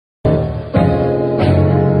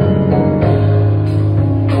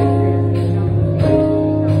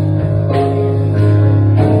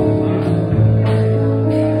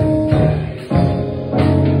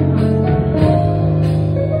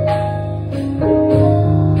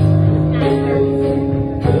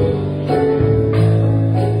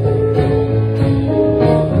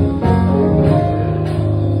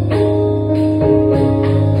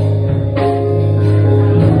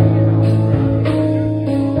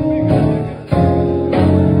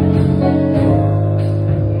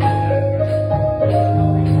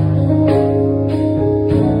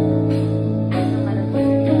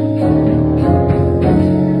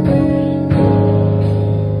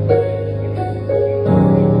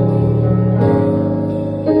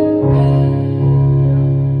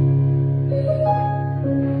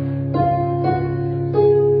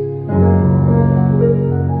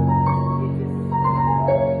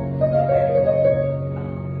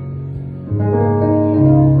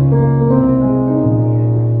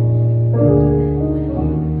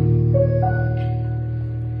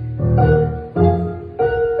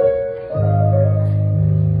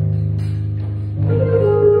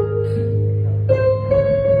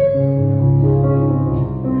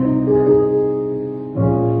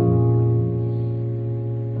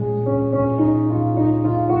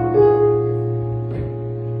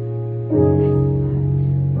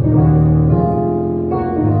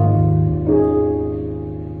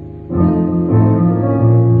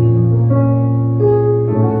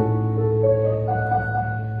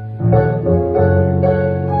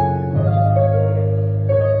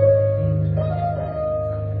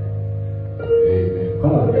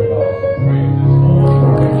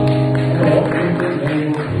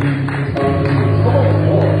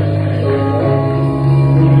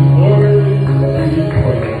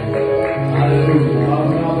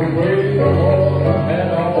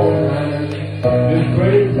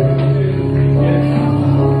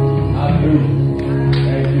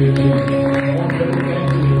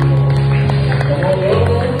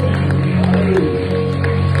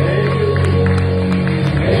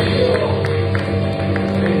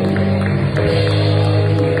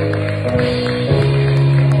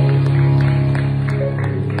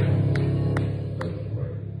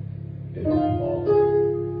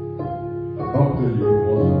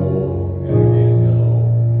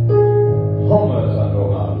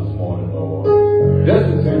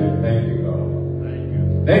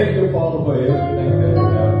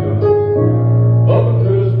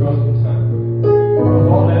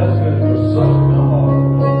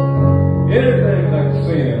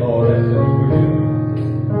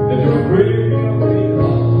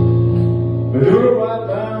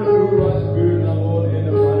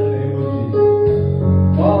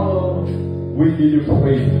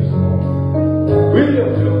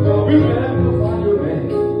we magnify your name.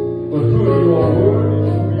 For truly you are worthy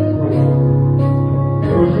to be praised.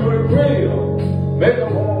 Because you are the creator, maker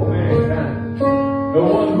of all mankind. The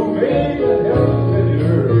one who made the heavens and the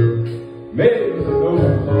earth, made us and knows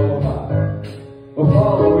us all high. But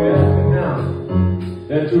Father, we ask you now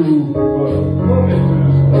that you will come into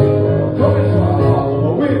this place, come into our hearts,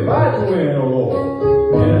 Lord. We invite you in, O Lord,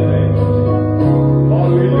 in the name of Jesus.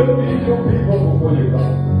 Father, we lift these your people before you,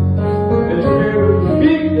 God, that you be able to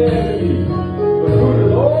meet their needs. But through the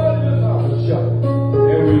Lord is our shepherd,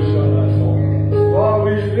 and we shall not want. Father,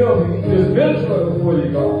 we lift this minister before you,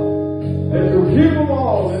 God, that you keep them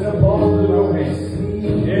all in the palms of your hands,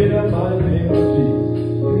 in the mighty name of Jesus.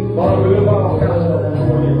 Father, we lift our pastor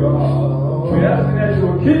before you, God. We ask that you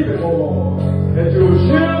will keep him, O Lord, that you will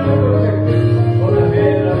shield and protect him from the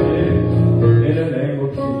hand of the enemy, in the name of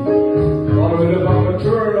Jesus. Father, we lift our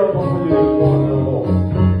maturing up before you this morning, O Lord.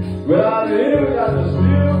 Without the enemy, without the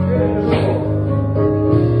still getting this morning,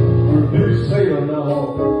 we rebuke Satan now,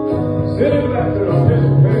 Lord. Send him back to the pit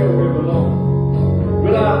of hell where he belongs.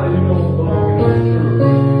 Without it, you don't belong in this church.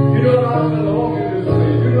 You do not belong in this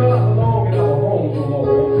place. You do not belong in our homes, O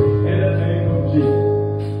Lord, in the name of Jesus.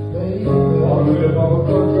 Father, we lift our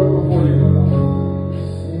country before you, God.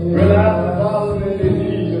 Realize the Father that they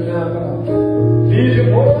need you now, God. Need you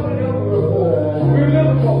more than ever before. We lift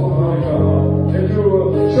them up before you, God, that you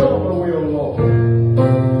will show them the way, O Lord.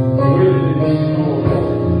 The way that they need you, O Lord.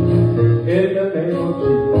 In the name of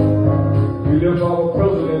Jesus. We lift our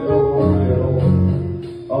president before you, Lord.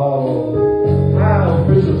 High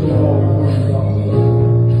officials, O Lord, before you, God.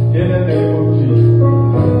 In the name of Jesus.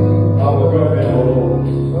 Our government, O Lord.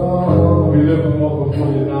 We lift them up before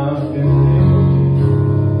you now in the name of Jesus.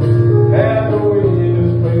 Have your way in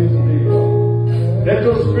this place today, God. Let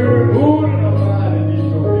your spirit move and abide in these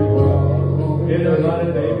your people, God. In the mighty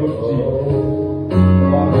name of Jesus.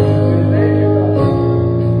 Father, we say thank you, God.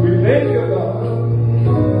 We thank you, God.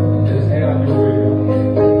 Just have your way, God.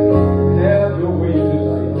 Have your way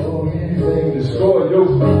tonight. Anything destroy your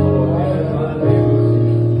people, Lord. In the mighty name of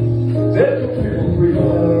Jesus. Set your people free,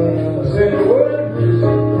 Lord. Say the word.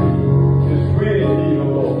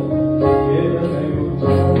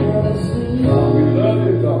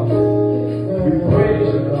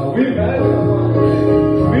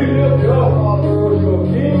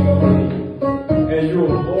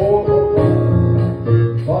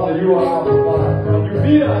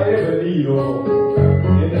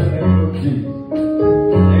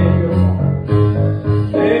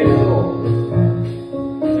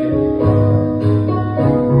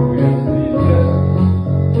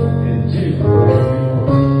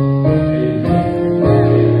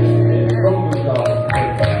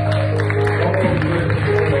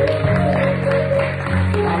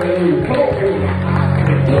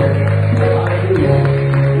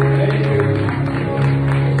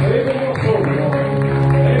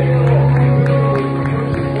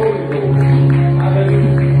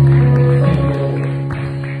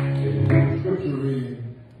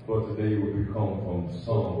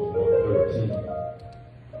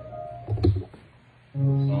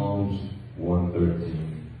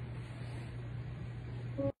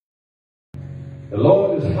 The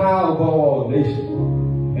Lord is high above all nations,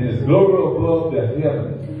 and his glory above the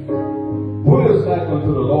heavens. Who is like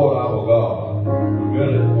unto the Lord our God, who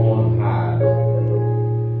dwelleth on high,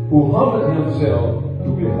 who humbled himself to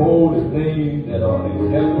behold the things that are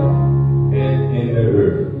in heaven and in the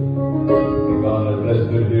earth. And God has blessed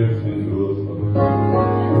good ears into us for the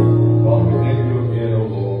truth. Father, we thank you again, O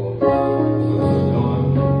Lord, for what you've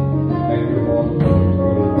done. Thank you, Father, for what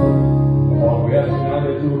you're doing. Father, we ask now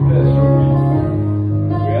that you will bless your people.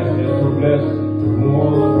 We ask that you bless who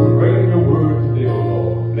bring your word today, O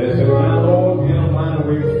Lord. Bless him now, Lord, in a mighty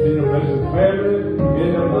way, continue to bless his family, in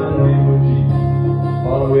the mighty name of Jesus.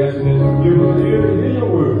 Father, we ask that you give us the ear to hear your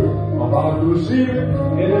word, of how to receive it,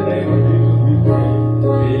 in the name of Jesus we pray.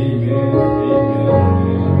 Amen, amen,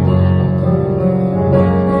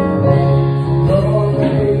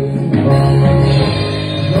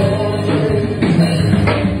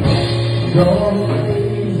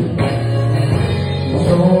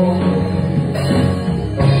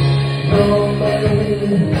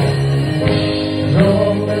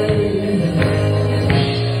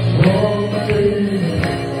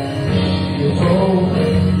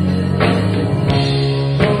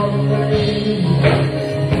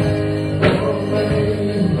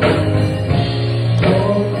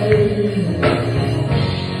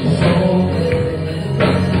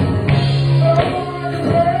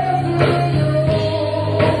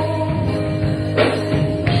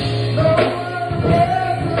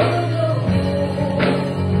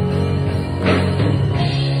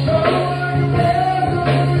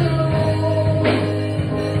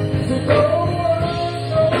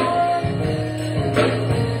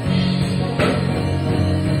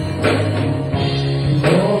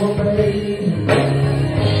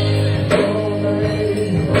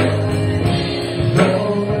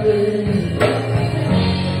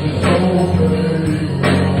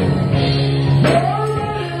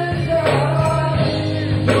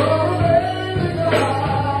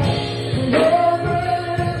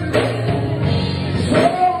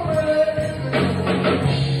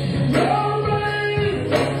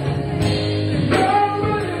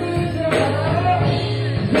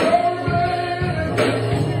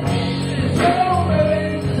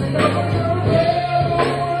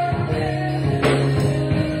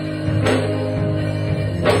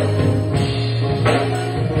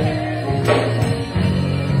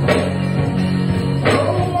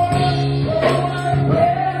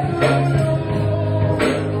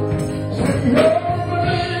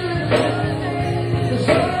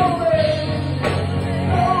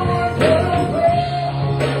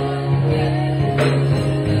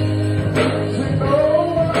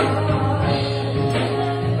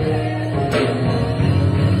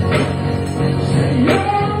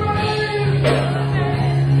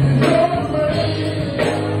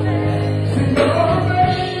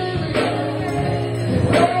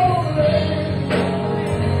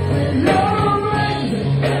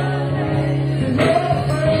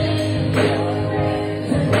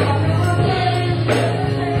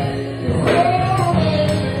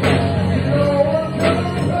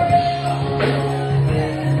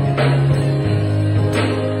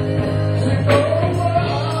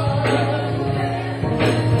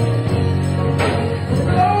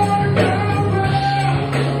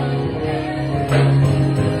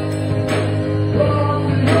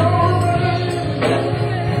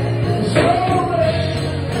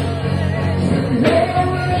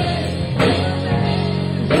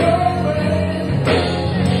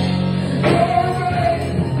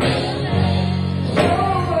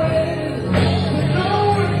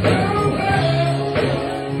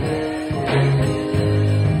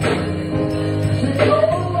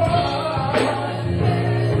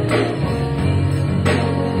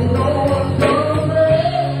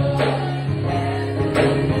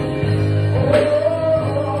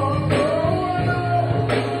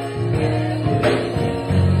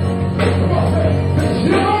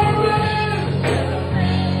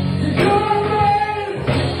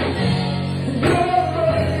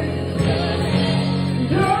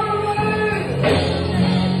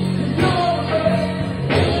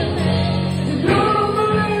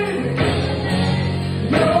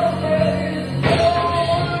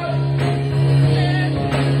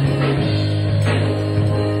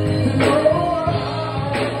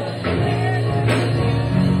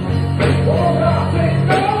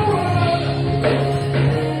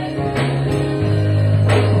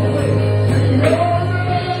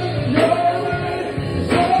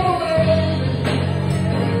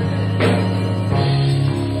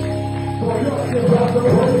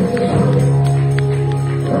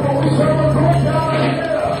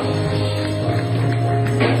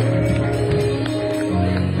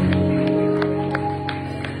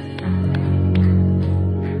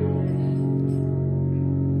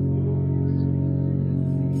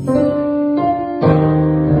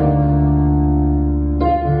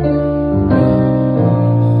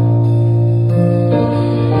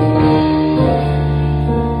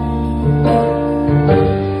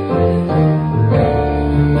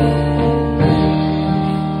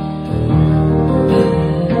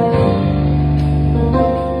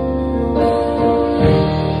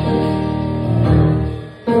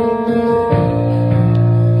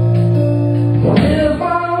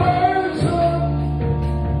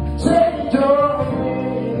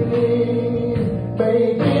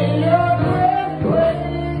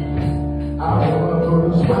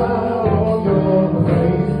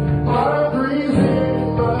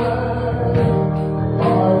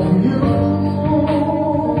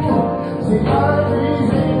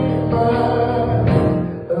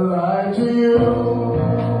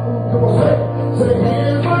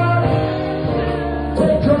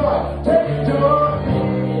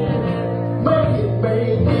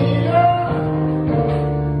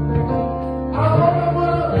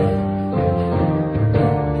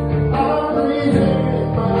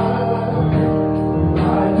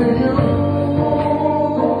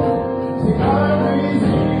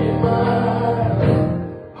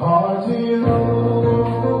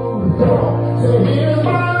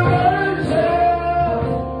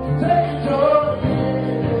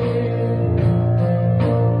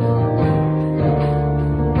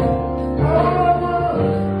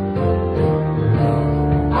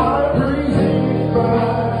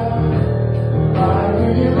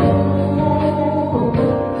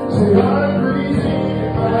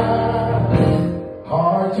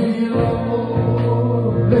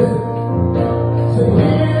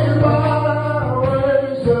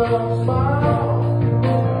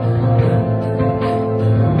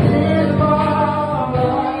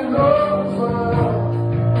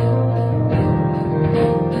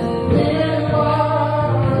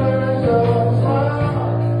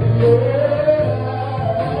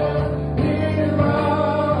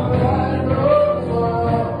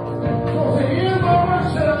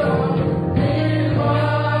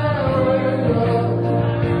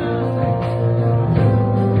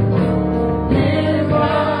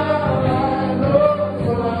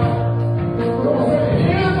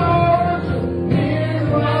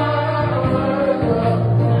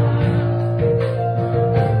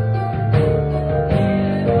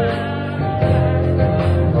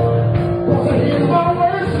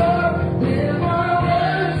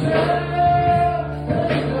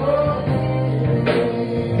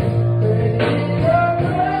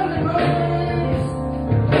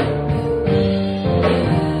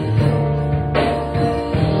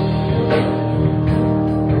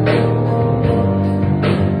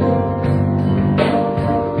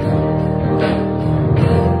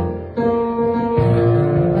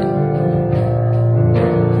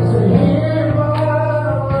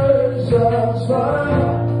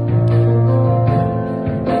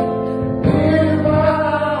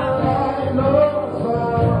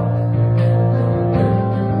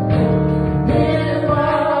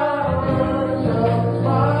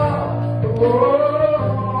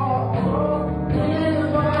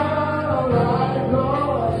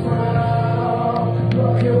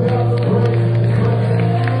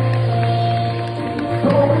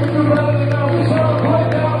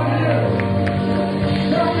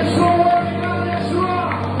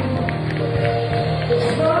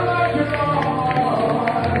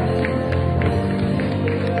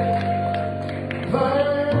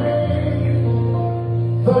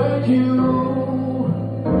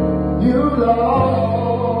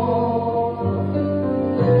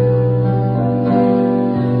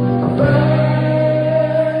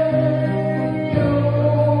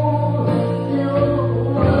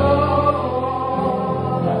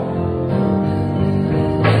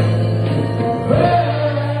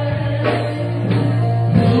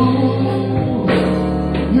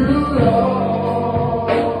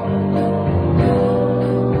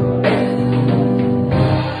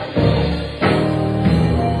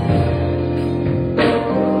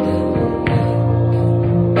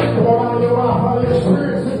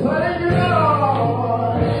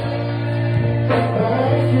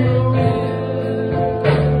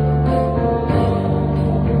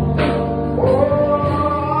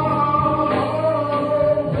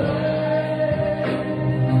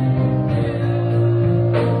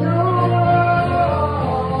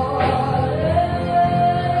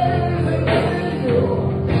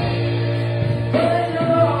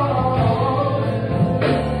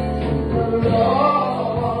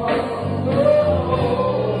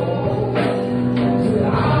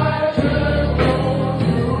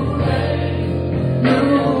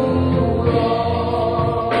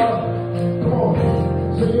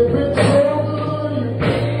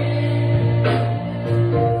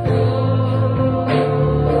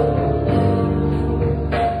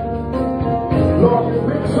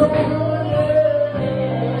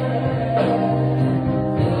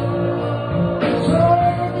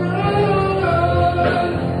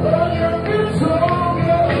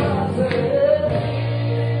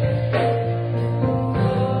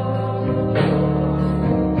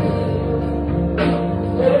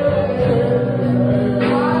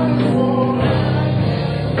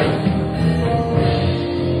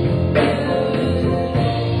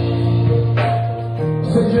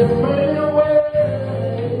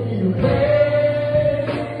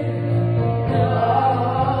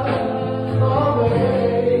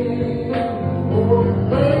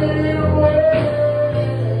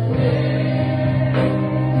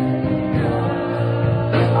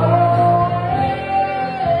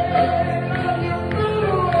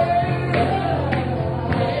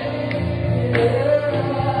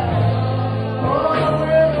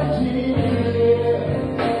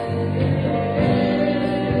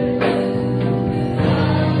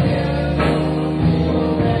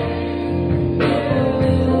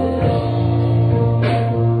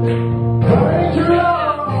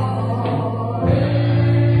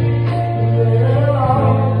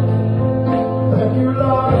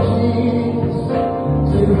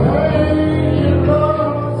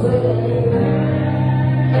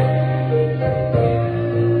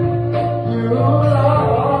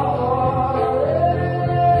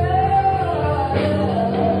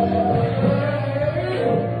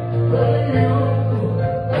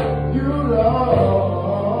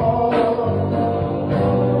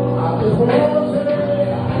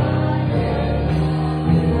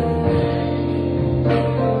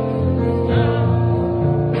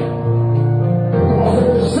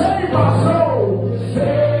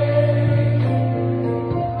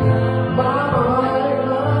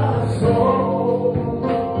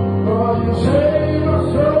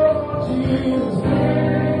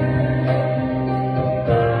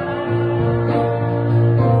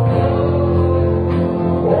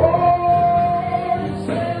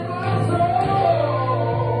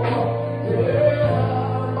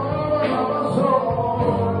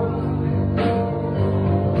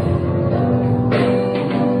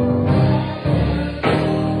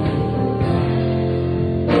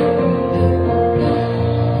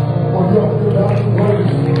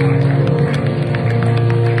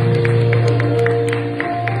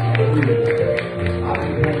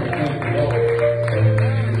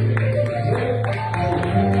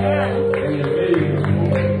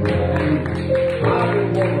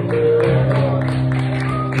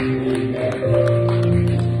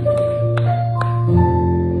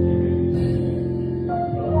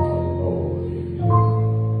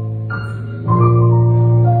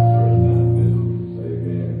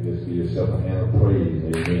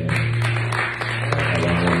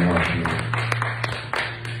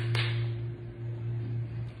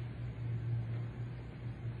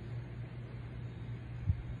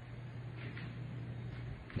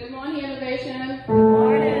 Good morning, Innovation. Good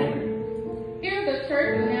morning. Here are the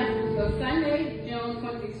church announcements for Sunday, June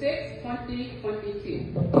 26,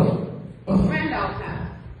 2022. Randolph House.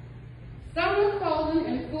 Summer clothing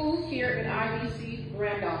and food here at IBC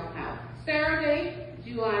Randolph House. Saturday,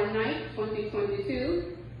 July 9th,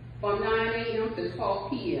 2022, from 9 a.m. to 12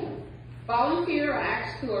 p.m. Volunteers are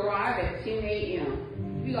asked to arrive at 10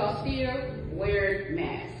 a.m. We are still wearing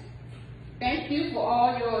masks. Thank you for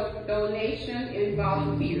all your donations and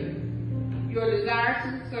volunteers. Your desire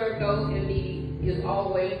to serve those in need is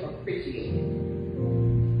always appreciated.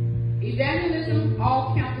 Evangelism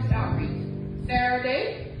All Campus Outreach,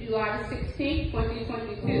 Saturday, July 16,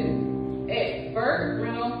 2022, at Burt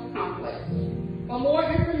Rental Complex. For more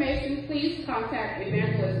information, please contact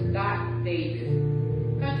Evangelist Davis.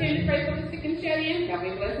 Continue to pray for the sick and shed in. Have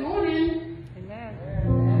a blessed morning. Amen.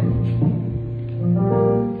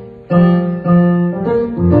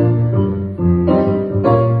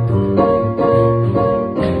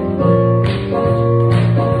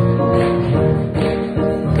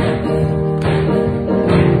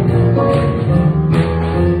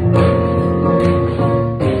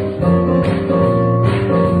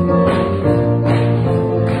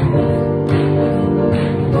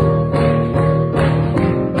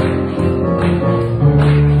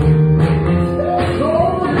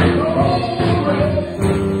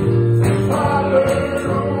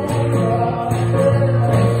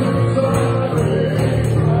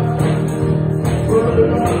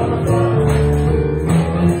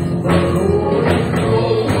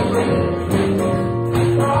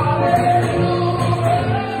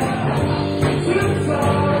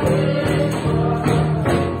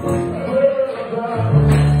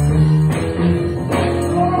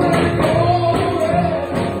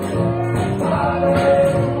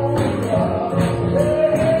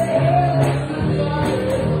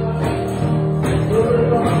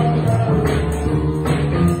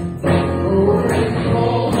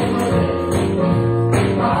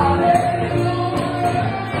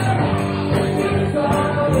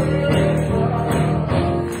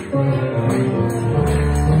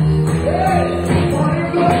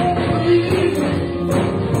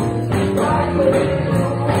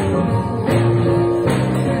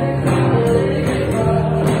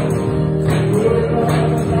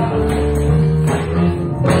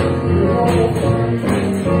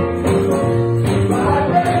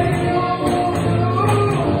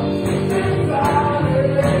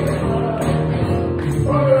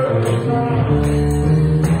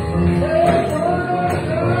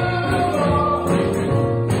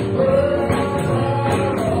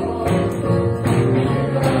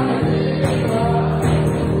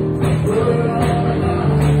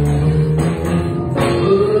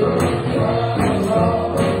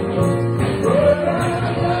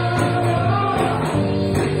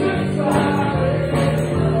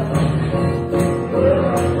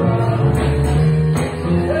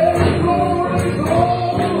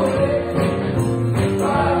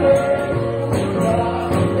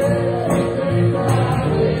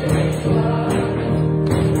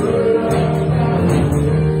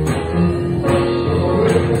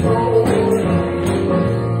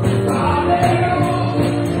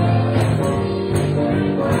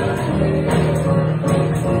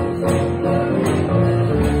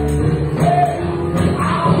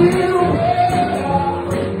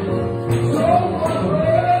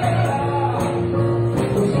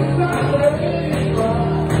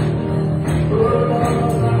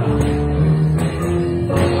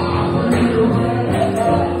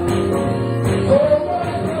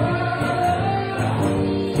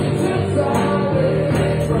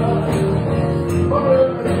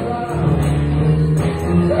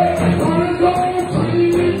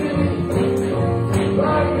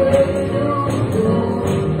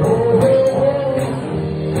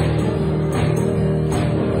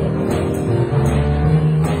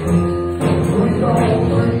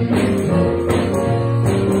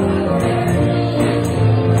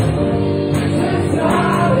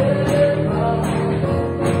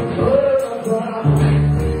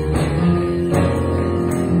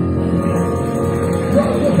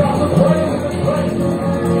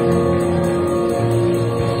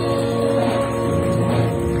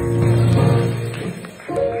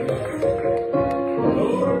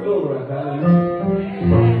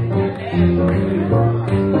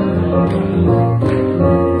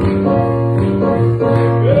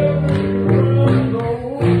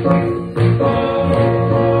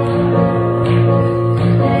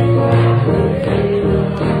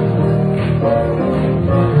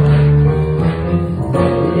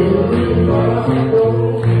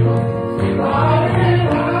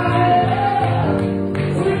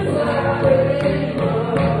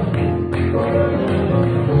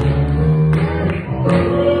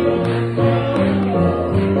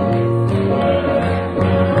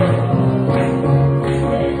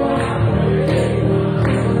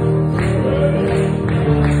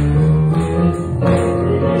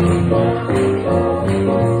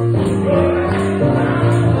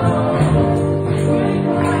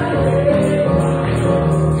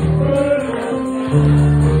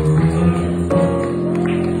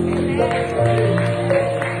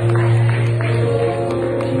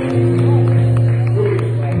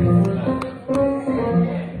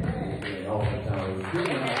 Give,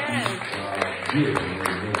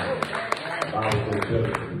 Bible says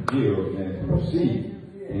better to give than to receive,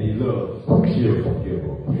 and He loves a cheerful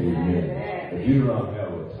giver. Amen. If you do not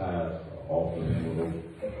have a tithe offering,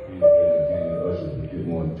 please raise your hand and ushers will give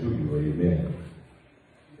one to you. Amen.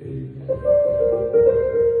 Amen.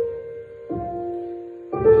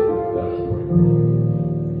 Let's pray.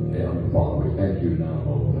 Heavenly Father, we thank you now,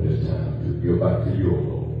 Lord, for this time to give back to you,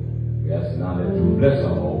 Lord. We ask now that you bless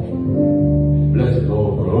our offering. Bless it,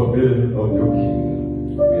 Lord, for the upbuilding of your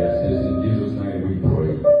kingdom. We ask this in Jesus' name we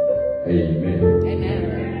pray. Amen.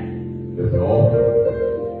 Amen. Let the altar,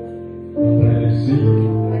 let it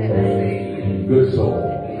seed, good soul.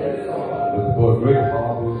 Look for a great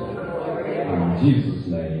harvest. In Jesus'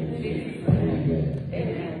 name, amen.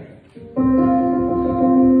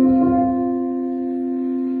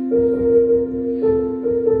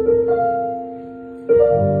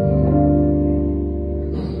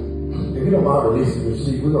 If you don't mind releasing your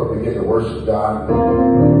seat, we're going to begin to worship God.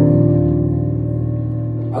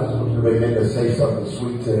 I just want you to begin to say something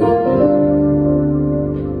sweet to Him.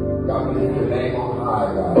 God, we lift your name on high,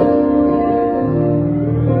 God.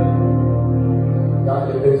 God,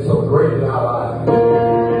 you've been so great in our lives.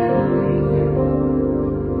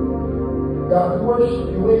 God, we worship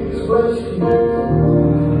you. We express you.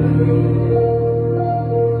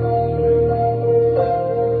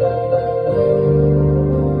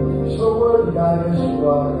 So worthy, God, as you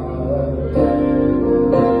are, God.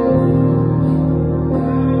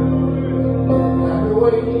 Have your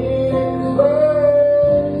way in this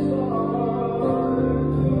place, Lord.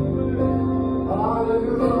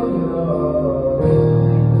 Hallelujah.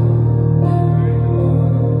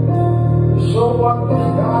 So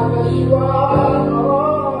wonderful, God, as you are,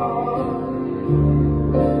 Lord.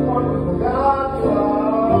 Wonderful God, you are.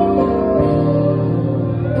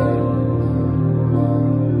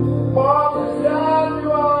 Marvelous God,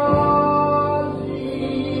 you are,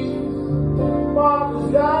 Jesus. Marvelous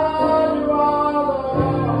God, you are,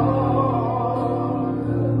 Lord.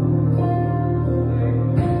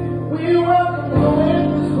 We welcome you in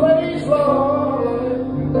this place, Lord.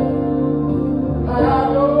 Have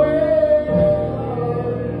your way,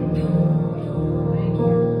 Lord.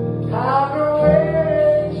 Have your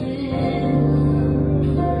way, Jesus.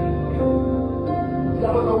 I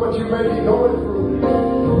don't know what you may be going through.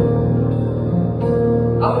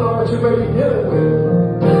 I don't know what you may be dealing with.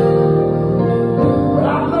 But I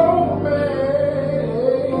know a man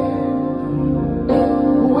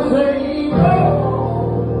who is able.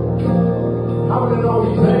 I want to know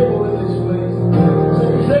He's able in this place.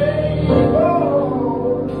 Say He's able.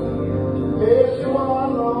 Yes, you are,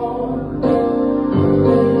 Lord.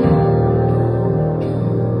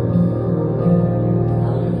 I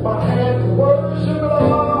lift my hands and worship,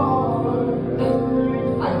 Lord.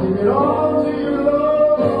 I give it all to you, Lord.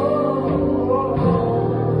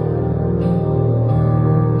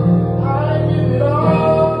 I give it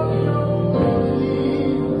all to you,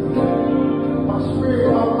 Jesus. My spirit,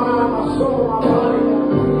 my mind, my soul, my body.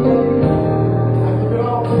 I give it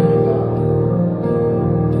all to you, God.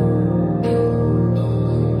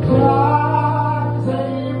 God is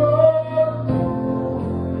able,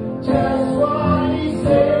 just what He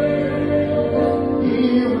said He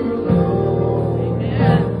will do.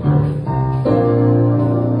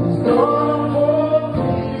 He's gonna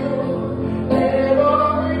fulfill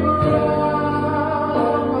every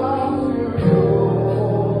promise to you.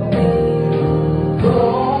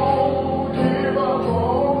 Don't give up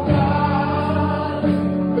on God,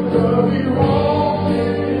 because He won't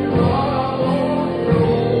give up on you.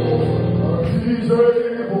 He's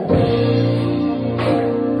able.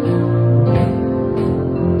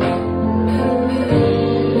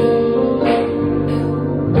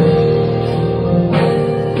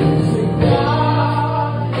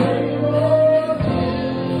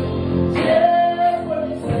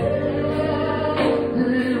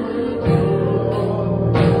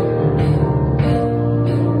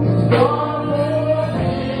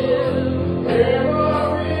 Every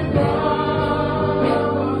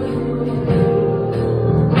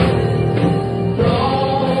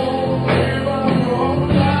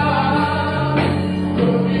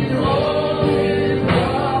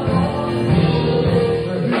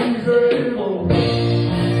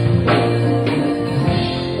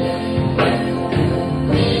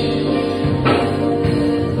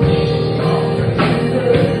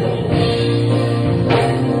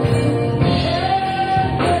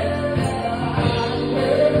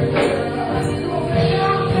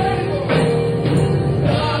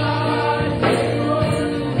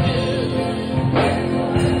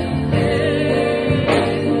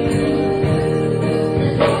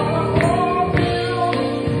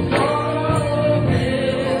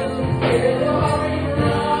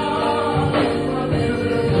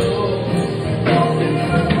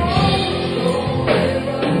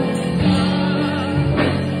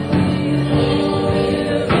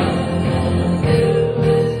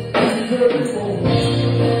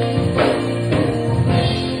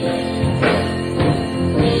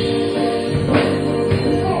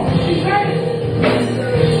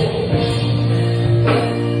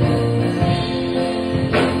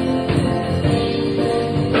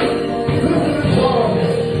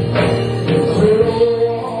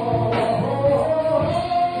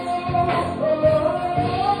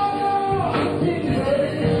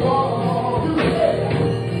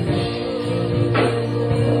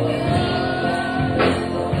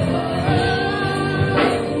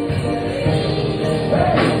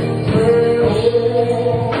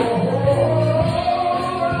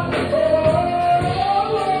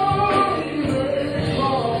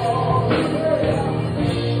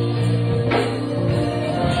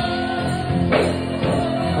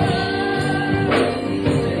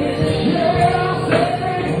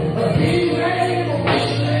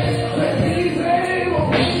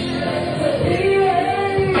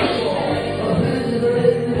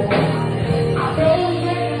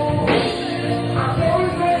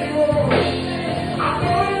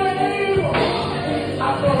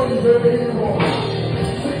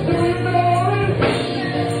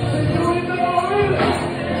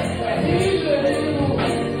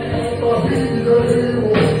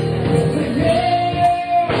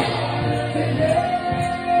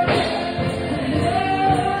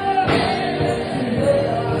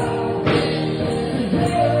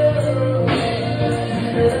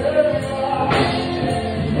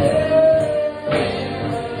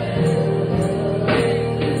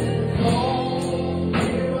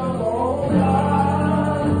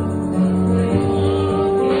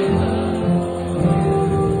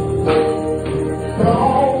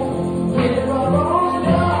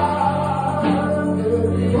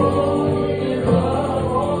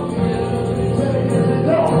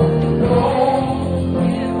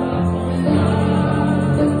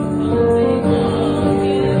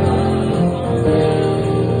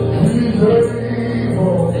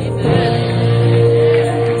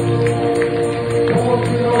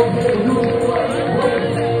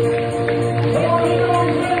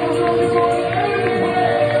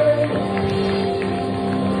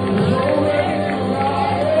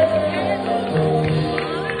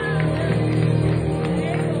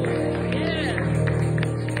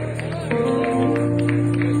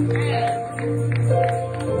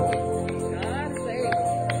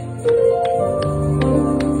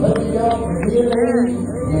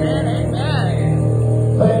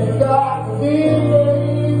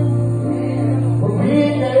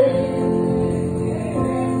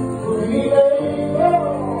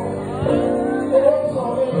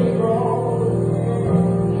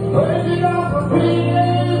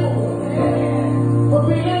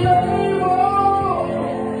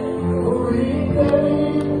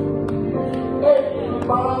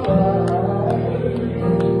my life.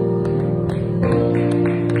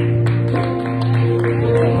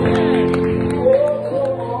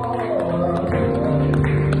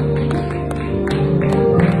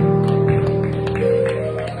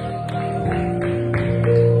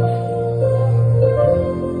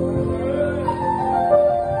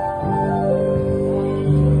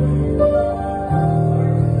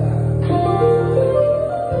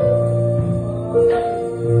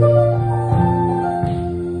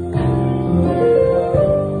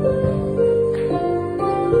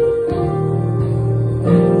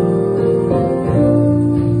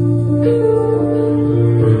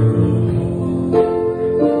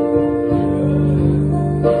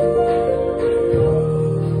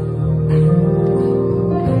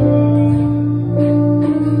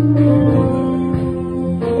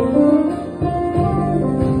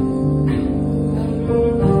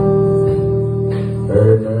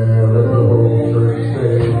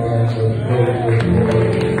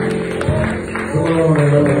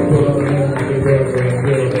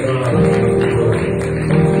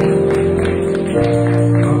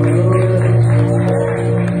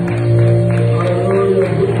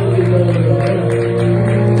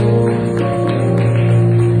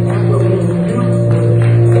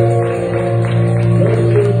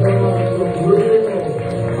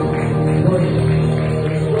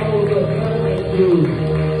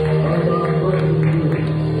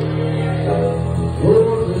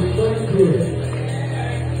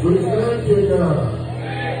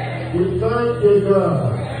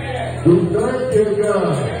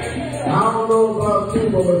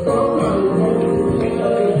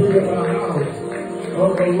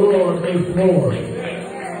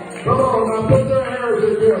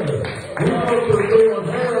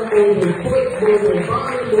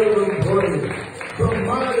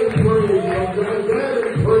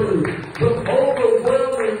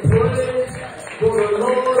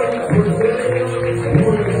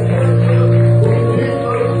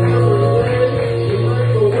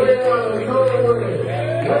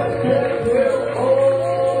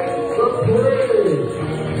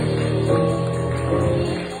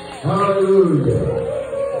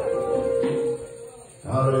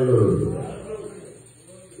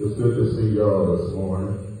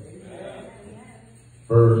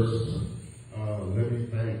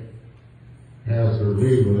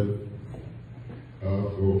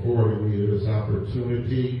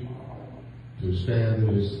 To stand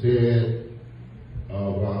in his stead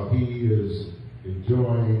while he is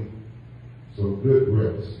enjoying some good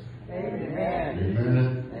rest. Amen.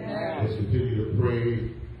 Amen. Amen. Let's continue to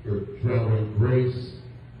pray for traveling grace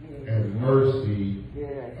and mercy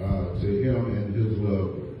to him and his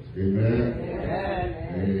loved ones. Amen.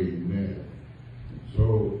 Amen. Amen.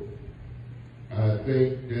 So I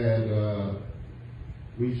think that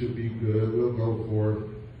we should be good. We'll go for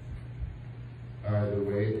either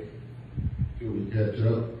way till we catch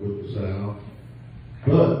up with the sound.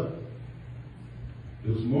 But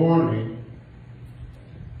this morning,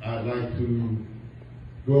 I'd like to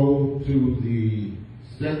go to the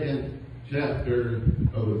second chapter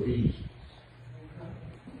of Ephesians.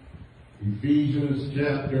 Ephesians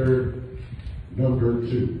chapter number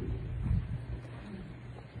 2.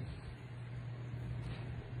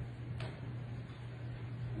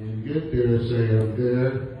 When you get there, say, I'm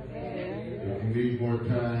there. If you need more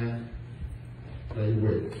time, say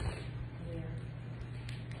wait.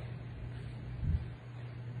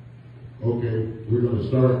 Okay, we're going to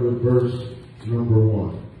start with verse number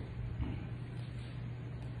 1.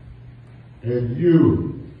 And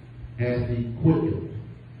you hath he quickened,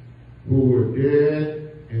 who were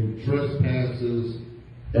dead in trespasses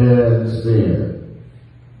and sin,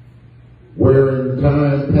 where in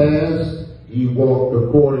time past ye walked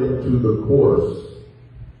according to the course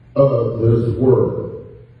of this world,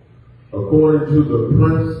 according to the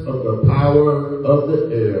prince of the power of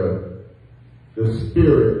the air, the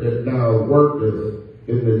spirit that now worketh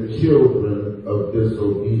in the children of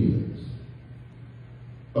disobedience,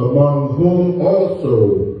 among whom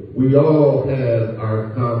also we all had our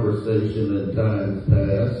conversation in times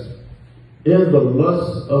past, in the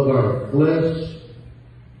lusts of our flesh,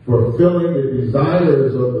 fulfilling the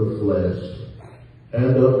desires of the flesh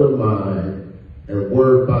and of the mind, and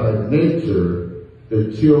were by nature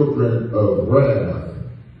the children of wrath,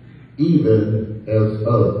 even as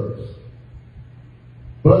others.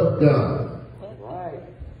 But God,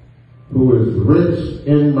 who is rich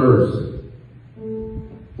in mercy,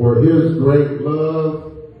 for his great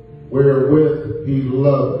love wherewith he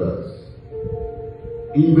loved us,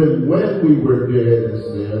 even when we were dead in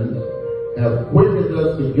sin, have quickened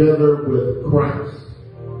us together with Christ.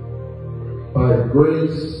 by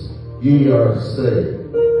grace ye are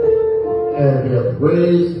saved, and have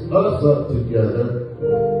raised us up together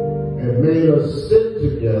and made us sit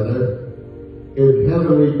together in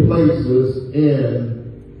heavenly places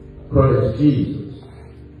in Christ Jesus,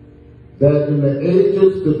 that in the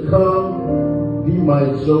ages to come he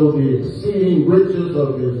might show the exceeding riches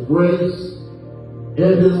of his grace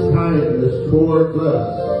and his kindness towards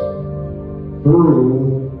us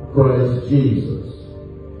through Christ Jesus.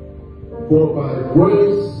 For by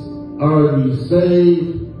grace are ye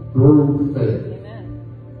saved through faith,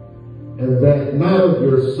 and that not of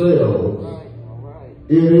yourselves,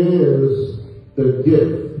 it is the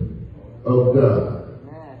gift of God,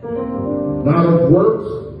 not of works,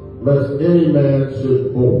 lest any man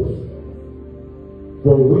should boast.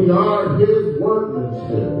 For we are his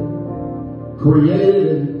workmanship, created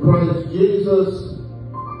in Christ Jesus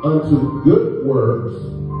unto good works,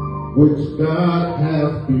 which God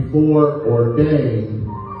hath before ordained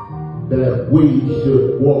that we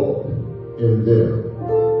should walk in them.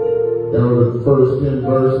 That was the first 10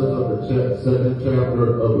 verses of the second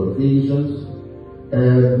chapter of Ephesians.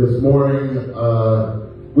 And this morning,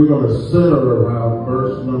 we're going to center around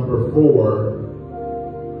verse number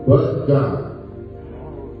 4. But God,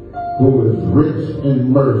 who is rich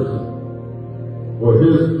in mercy, for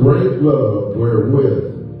his great love wherewith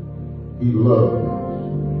he loved us.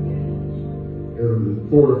 And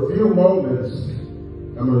for a few moments,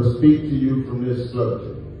 I'm going to speak to you from this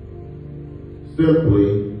subject.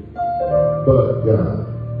 Simply, but God.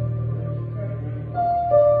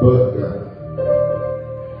 But God.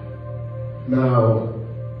 Now,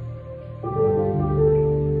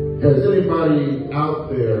 has anybody out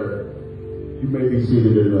there, you may be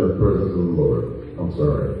seated in the presence of the Lord. I'm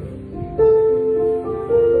sorry.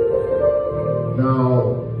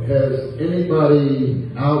 Now, has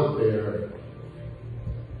anybody out there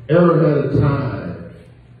ever had a time,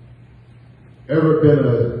 ever been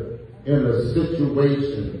in a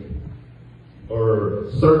situation or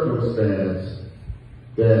circumstance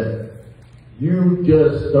that you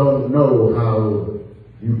just don't know how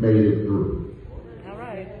you made it through? All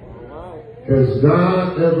right. Has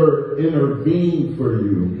God ever intervened for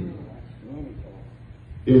you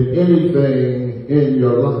in anything in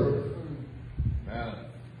your life?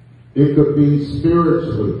 It could be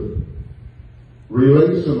spiritually,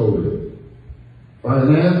 relationally,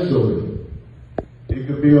 financially. It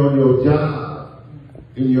could be on your job,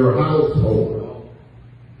 in your household.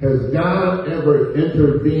 Has God ever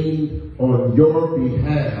intervened on your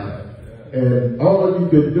behalf? And all you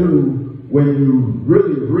could do when you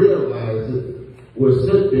really realize it was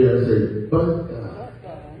sit there and say, but God.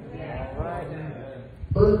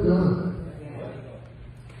 But God.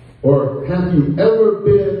 Or have you ever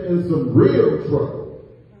been in some real trouble?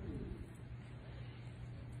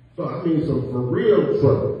 So I mean some for real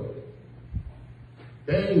trouble.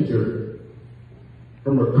 Danger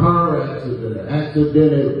from a car accident, an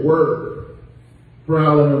accident at work,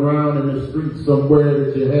 prowling around in the street somewhere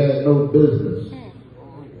that you had no business,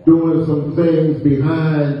 doing some things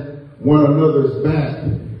behind one another's back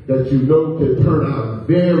that you know could turn out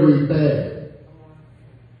very bad.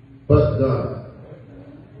 But God.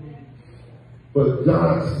 But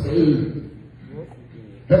God saved you.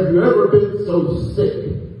 Have you ever been so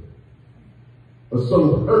sick or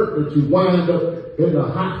so hurt that you wind up in the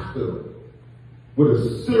hospital with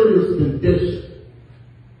a serious condition,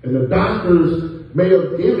 and the doctors may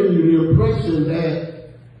have given you the impression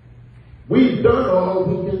that we've done all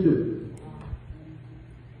we can do?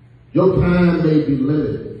 Your time may be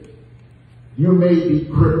limited. You may be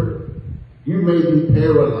crippled. You may be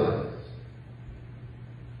paralyzed.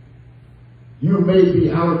 You may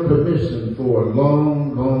be out of commission for a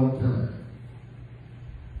long, long time.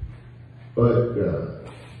 But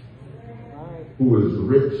God, who is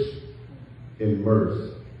rich in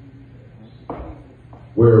mercy,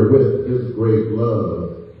 wherewith his great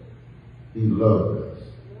love he loved us.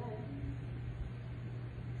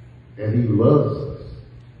 And he loves us.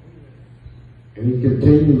 And he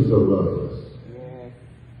continues to love us.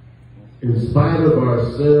 In spite of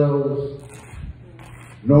ourselves,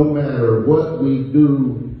 no matter what we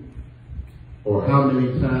do or how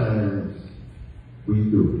many times we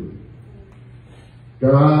do it,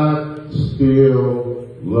 God still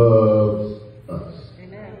loves us.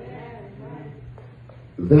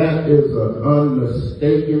 That is an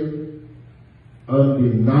unmistaken,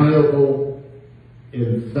 undeniable,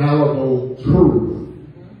 infallible truth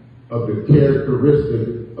of the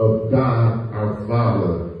characteristic of God, our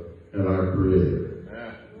Father and our Creator.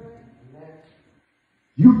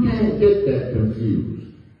 You can't get that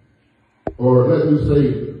confused. Or let me say,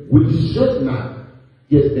 we should not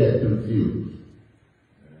get that confused.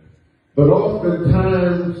 But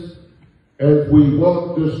oftentimes, as we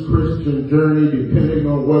walk this Christian journey, depending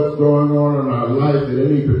on what's going on in our life at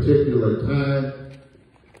any particular time,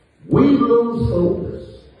 we lose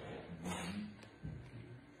focus.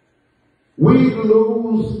 We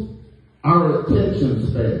lose our attention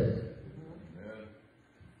span.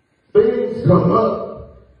 Things come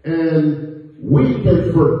up and we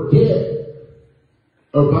can forget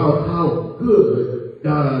about how good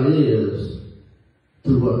God is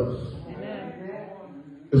to us.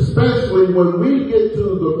 Especially when we get to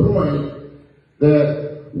the point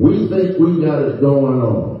that we think we got it going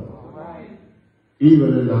on.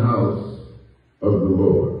 Even in the house of the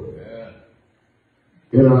Lord.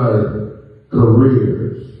 In our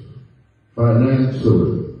careers,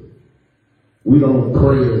 financially, we don't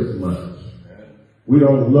pray as much. We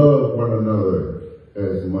don't love one another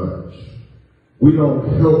as much. We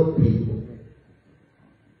don't help people.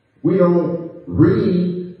 We don't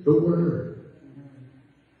read the Word.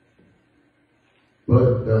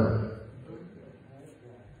 But God,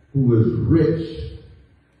 who is rich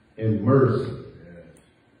in mercy,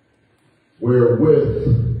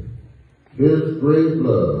 wherewith his great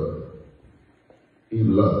love he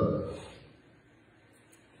loved us.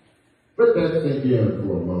 Let that sink in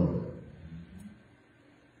for a moment.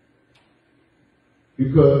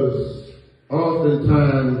 Because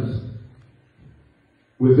oftentimes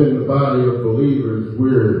within the body of believers,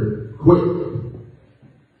 we're quick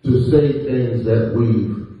to say things that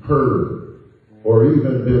we've heard or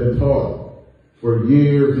even been taught for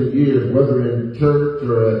years and years, whether in church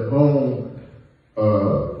or at home,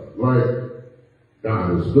 like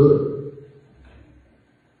God is good.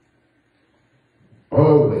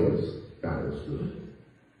 Always God is good.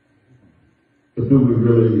 But do we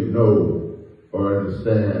really know or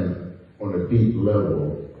understand on a deep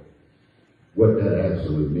level what that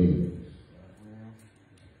actually means?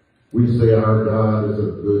 We say our God is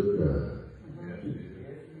a good God.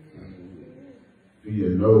 Do you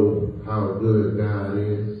know how good God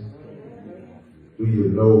is? Do you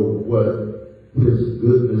know what his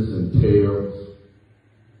goodness entails?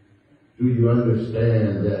 Do you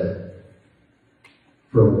understand that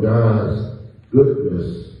from God's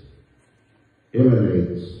goodness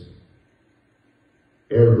emanates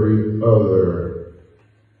every other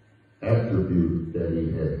attribute that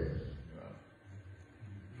he has?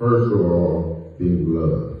 First of all, being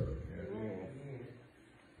love.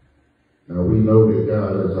 Now we know that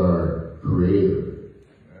God is our creator.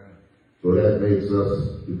 So that makes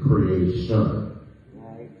us the creation.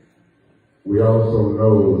 We also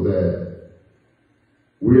know that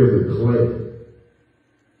we're the clay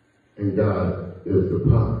and God is the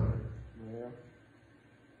potter.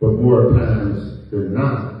 But more times than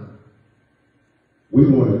not, we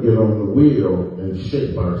want to get on the wheel and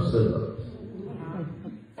shape ourselves.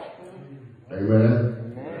 Amen?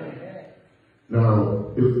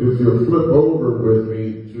 Now, if you'll flip over with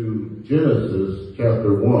me to Genesis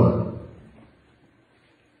chapter 1.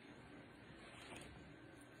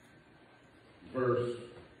 Verse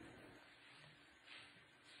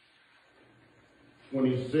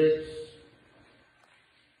 26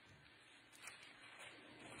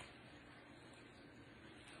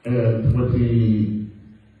 and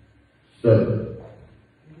 27.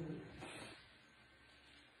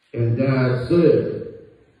 And God said,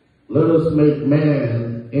 let us make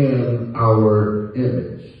man in our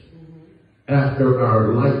image, after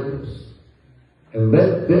our likeness, and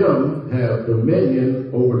let them have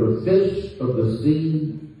dominion over the fish of the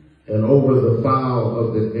sea, and over the fowl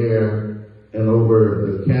of the air, and over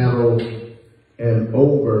the cattle, and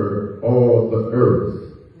over all the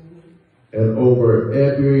earth, and over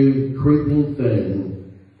every creeping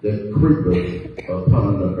thing that creepeth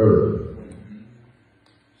upon the earth.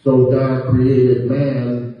 So God created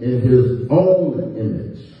man in his own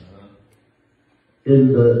image.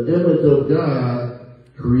 In the image of God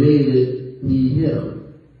created he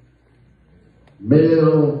him.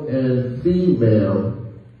 Male and female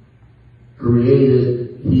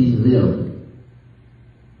created he them.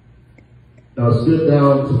 Now skip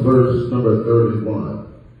down to verse number 31.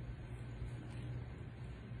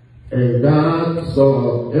 And God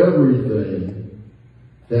saw everything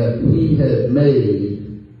that he had made,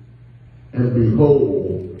 and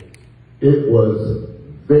behold, it was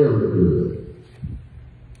very good.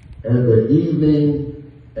 And the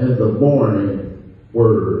evening and the morning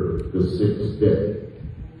were the sixth day.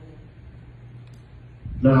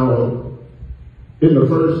 Now, in the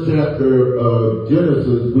first chapter of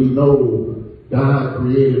Genesis, we know God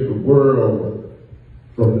created the world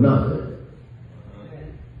from nothing.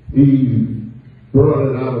 He brought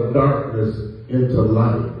it out of darkness into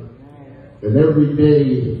life. And every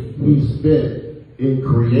day he spent in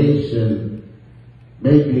creation,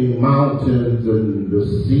 making mountains and the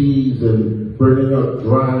seas and bringing up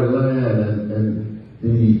dry land and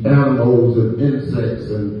the animals and insects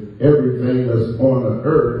and everything that's on the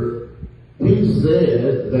earth. He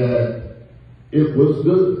said that it was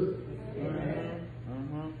good.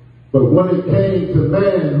 But when it came to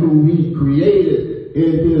man, who he created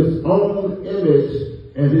in his own image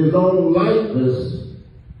and his own likeness,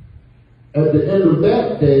 at the end of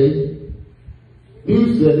that day,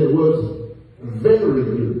 he said it was very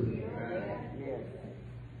good.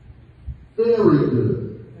 Very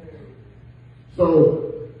good.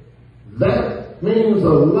 So that means a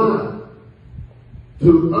lot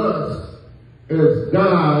to us as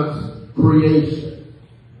God's creation.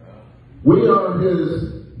 We are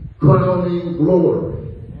his crowning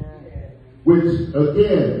glory, which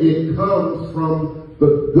again, it comes from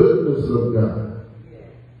the goodness of God.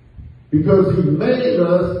 Because he made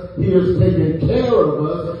us, he has taken care of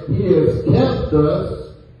us, he has kept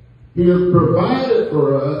us, he has provided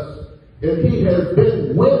for us, and he has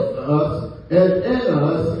been with us and in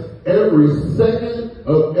us every second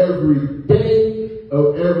of every day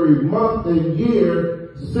of every month and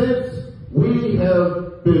year since we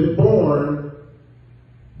have been born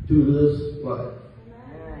to this life.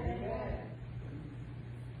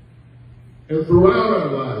 And throughout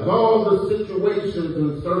our lives, all the situations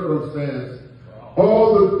and circumstances,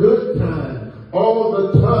 all the good times, all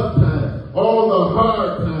the tough times, all the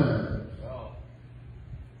hard times,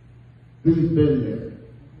 he's been there.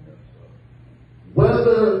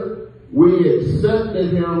 Whether we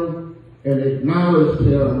accepted him and acknowledged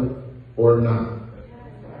him or not.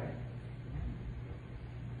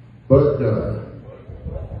 But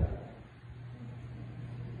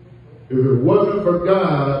if it wasn't for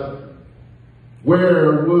God,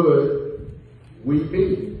 where would we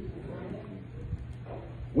be?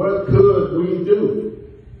 What could we do?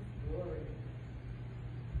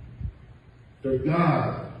 The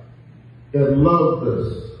God that loved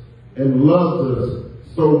us and loves us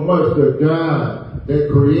so much, the God that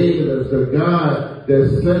created us, the God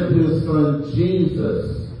that sent his son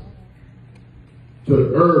Jesus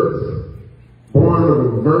to earth, born of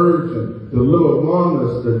a virgin, to live among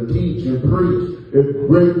us, to teach and preach, and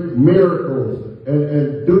great miracles,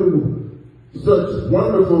 and do such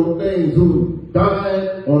wonderful things, who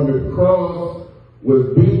died on the cross, was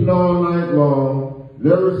beaten all night long,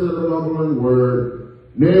 never said a mumbling word,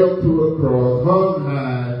 nailed to a cross, hung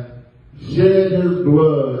high, shed his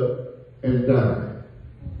blood, and died.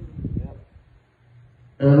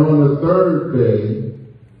 And on the third day,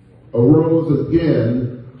 arose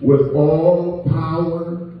again with all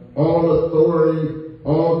power, all authority,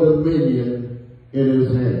 all dominion in his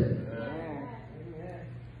hand.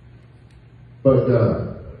 But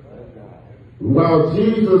while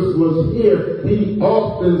Jesus was here, he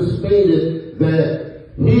often stated that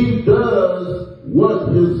he does what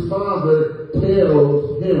his Father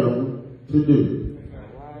tells him to do.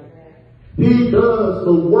 He does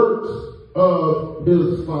the works of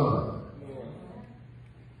his Father.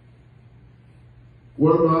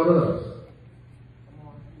 What about us?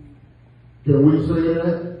 Can we say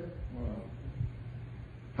that?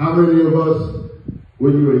 How many of us,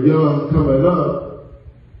 when you were young coming up,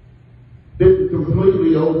 didn't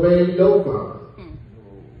completely obey your Father?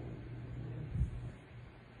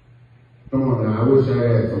 Come on now, I wish I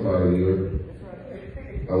had somebody here.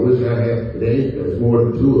 I wish I had, there's more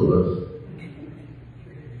than two of us.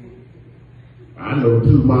 I know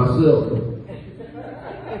two myself.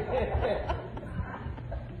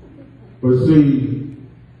 But see,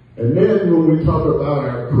 and then when we talk about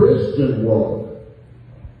our Christian walk,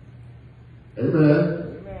 amen,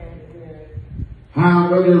 how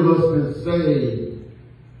many of us can say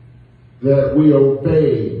that we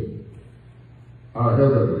obey our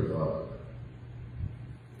Heavenly Father?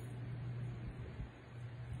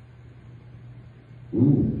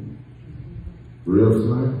 Ooh, real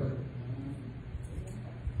slack.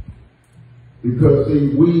 Because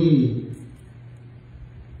see, we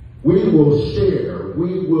will share,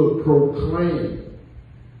 we will proclaim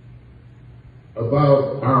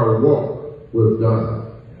about our walk with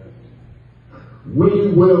God.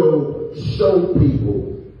 We will show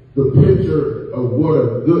people the picture of what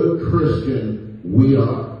a good Christian we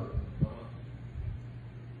are.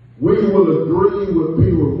 We will agree with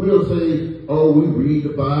people. We'll say, oh, we read the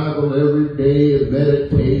Bible every day and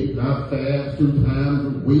meditate, and I fast 2 times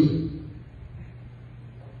a week.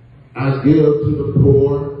 I give to the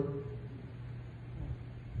poor.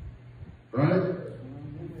 Right?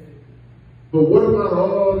 But what about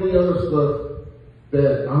all the other stuff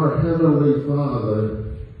that our Heavenly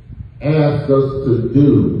Father asks us to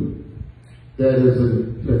do that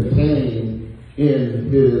is contained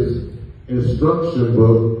in his instruction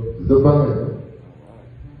book, the Bible.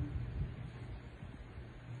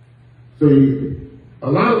 See, a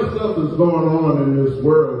lot of stuff is going on in this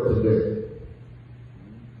world today.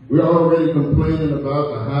 We're already complaining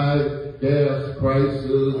about the high gas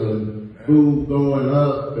prices and food going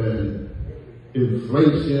up and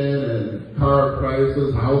inflation and car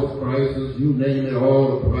prices, house prices, you name it,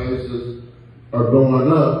 all the prices are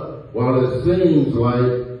going up, while it seems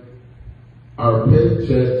like our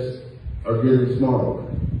paychecks are getting smaller.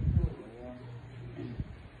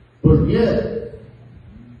 But yet,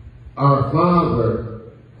 our Father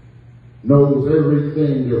knows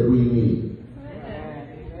everything that we need.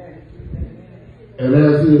 And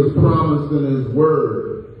as he has promised in his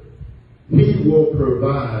word, he will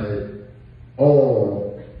provide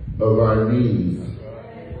all of our needs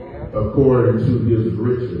according to his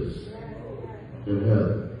riches in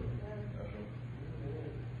heaven.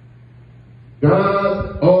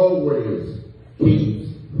 God always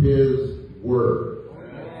keeps his word.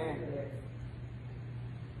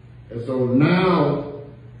 And so now,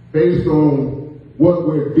 based on what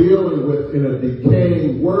we're dealing with in a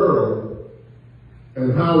decaying world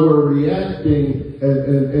and how we're reacting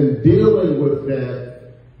and dealing with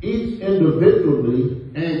that, each individually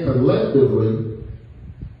and collectively,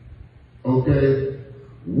 okay,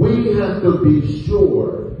 we have to be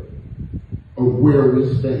sure of where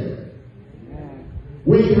we stand.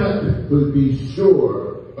 We have to be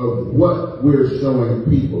sure of what we're showing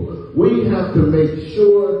people. We have to make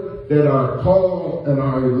sure that our call and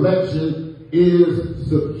our election is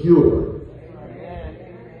secure.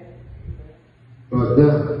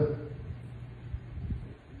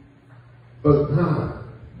 But God,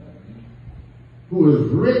 who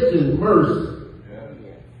is rich in mercy,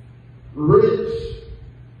 rich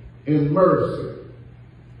in mercy.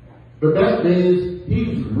 But that means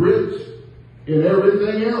he's rich in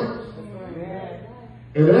everything else.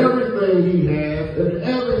 And everything he has and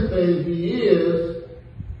everything he is,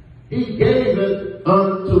 he gave it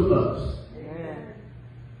unto us.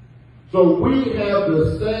 So we have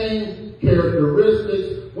the same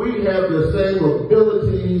characteristics, we have the same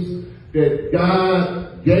abilities that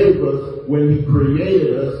God gave us when he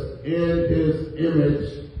created us in his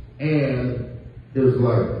image and his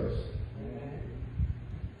likeness.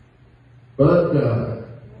 But God,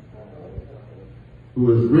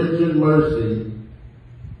 who is rich in mercy,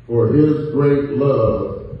 for his great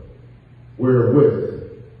love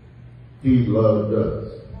wherewith he loved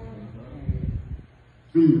us.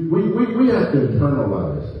 See, we have to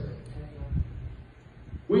internalize that.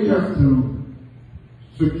 We have to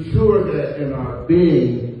secure that in our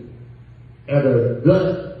being at a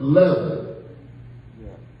gut level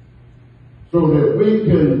so that we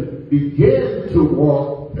can begin to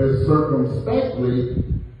walk as circumspectly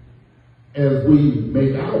as we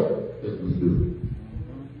make out that we do.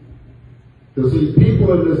 Because see,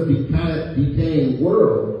 people in this decaying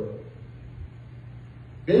world,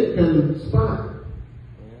 they can spot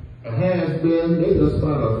a has-been, they can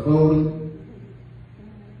spot a phony,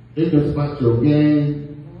 they can spot your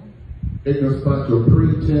game, they can spot your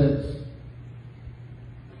pretense,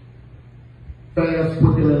 fast,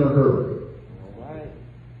 quick, and in a hurry.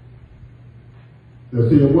 Now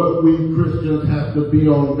see, what we Christians have to be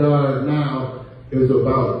on guard now is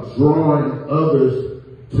about drawing others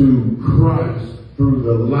to Christ through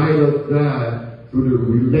the light of God, through the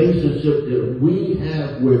relationship that we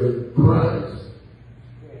have with Christ.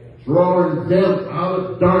 Drawing them out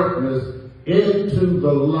of darkness into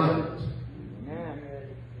the light.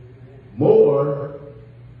 More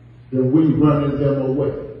than we running them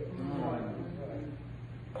away.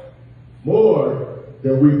 More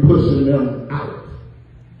than we pushing them out.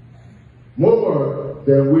 More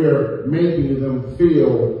than we're making them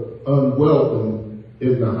feel unwelcome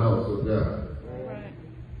in the house of God.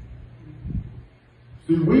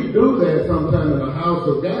 See, we do that sometimes in the house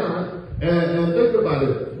of God, and think about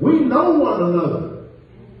it. We know one another.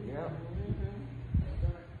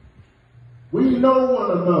 We know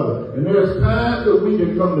one another. And there's times that we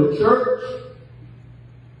can come to church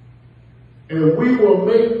and we will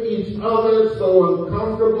make each other so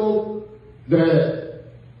uncomfortable that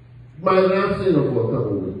you might not see them for a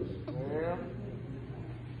couple of weeks.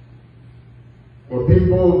 Or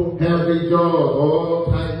people have their jaws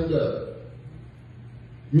all tightened up.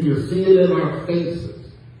 You can see it in our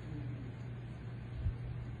faces.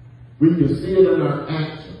 We can see it in our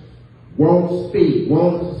actions. Won't speak,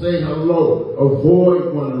 won't say hello,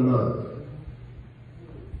 avoid one another.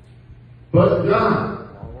 But God,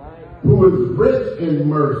 who is rich in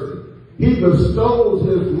mercy. He bestows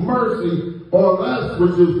his mercy on us,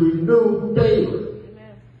 which is renewed daily.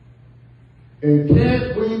 And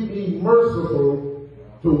can't we be merciful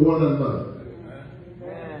to one another?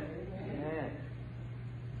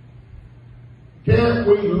 Can't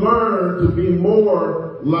we learn to be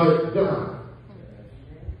more like God?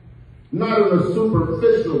 Not in a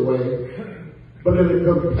superficial way, but in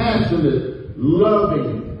a compassionate,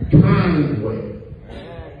 loving, kind way.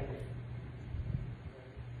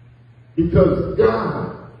 Because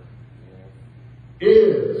God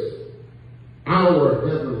is our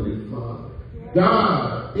Heavenly Father.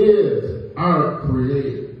 God is our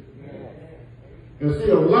Creator. And see,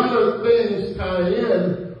 a lot of things tie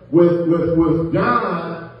in with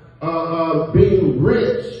God being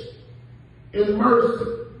rich in mercy.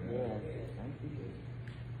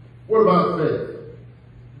 What about faith?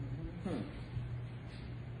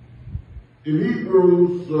 In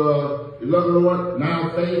Hebrews 11:1, now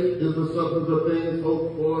faith is the substance of things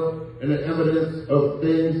hoped for and the evidence of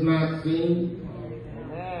things not seen.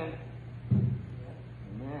 Amen.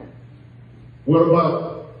 What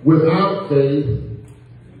about without faith,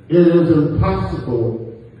 it is impossible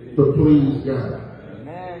to please God.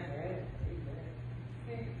 Amen.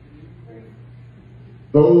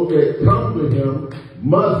 Those that come to him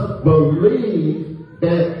must believe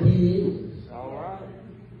that he is.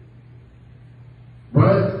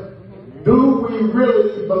 Right? Do we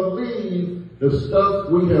really believe the stuff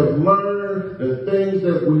we have learned, the things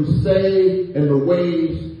that we say, and the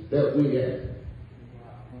ways that we act?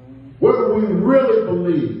 What do we really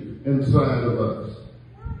believe inside of us?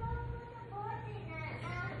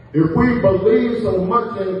 If we believe so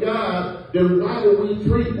much in God, then why do we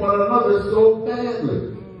treat one another so badly?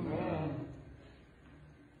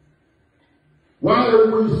 Why are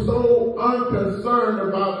we so unconcerned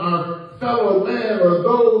about our fellow man or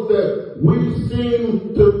those that we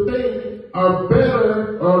seem to think are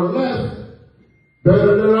better or less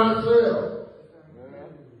better than ourselves?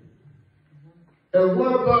 And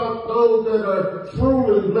what about those that are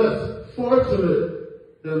truly less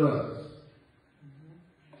fortunate than us?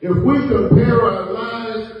 If we compare our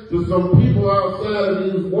lives to some people outside of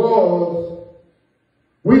these walls,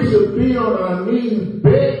 we should be on our knees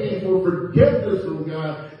begging for forgiveness from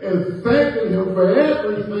God and thanking him for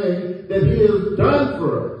everything that he has done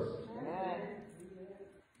for us.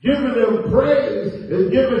 Giving him praise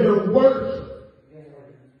and giving him worship.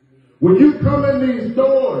 When you come in these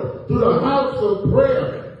doors to the house of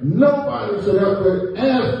prayer, nobody should have to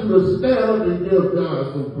ask you to stand up and give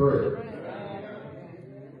God some praise.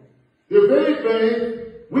 If anything,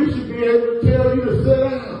 we should be able to tell you to sit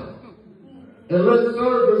down and let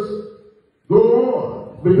service go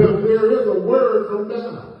on, because there is a word from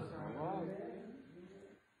God.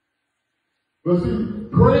 But see,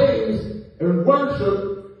 praise and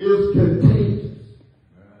worship is contagious.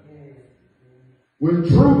 When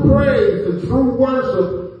true praise and true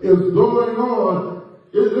worship is going on,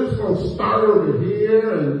 it's going to start over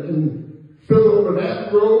here and fill over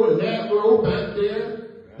that row back there,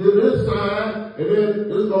 then this side, and then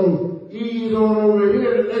it's going to ease on over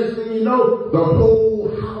here. The next thing you know, the whole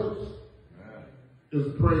house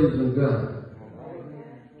is praising God.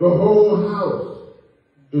 The whole house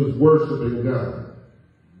is worshiping God.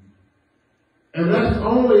 And that's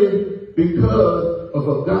only because of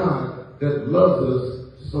a God that loves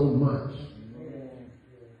us so much.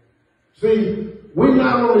 See, we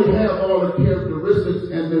not only have all the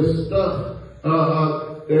characteristics and this stuff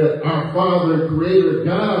that our Father and Creator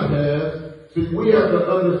God has. See, we have to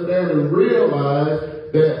understand and realize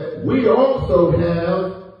that we also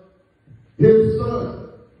have his Son.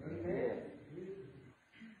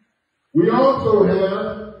 We also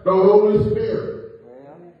have the Holy Spirit.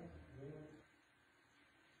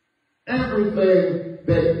 Everything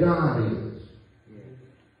that God is.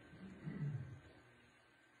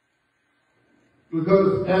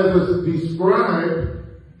 Because as it's described,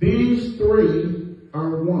 these three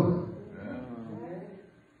are one.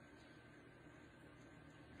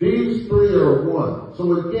 These three are one.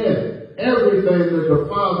 So again, everything that the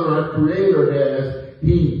Father, our Creator, has,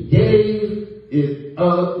 he gave it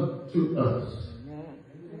up to us.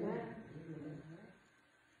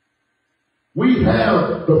 We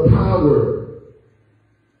have the power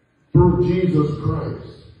through Jesus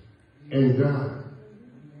Christ and God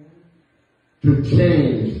to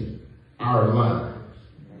change our lives.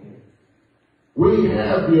 We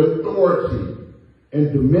have the authority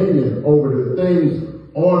and dominion over the things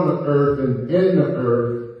on the earth and in the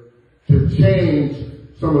earth to change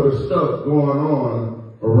some of the stuff going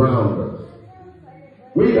on around us.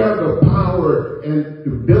 We have the power and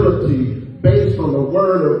ability based on the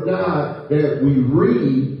word of God that we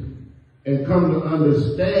read and come to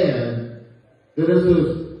understand that it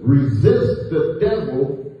says, resist the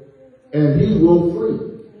devil and he will flee.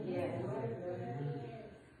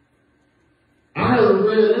 I haven't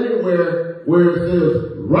read anywhere where it says,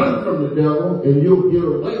 run from the devil and you'll get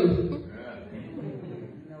away.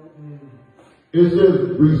 It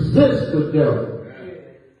says, resist the devil.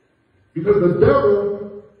 Because the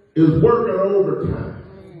devil is working overtime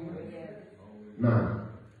now.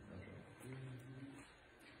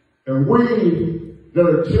 And we that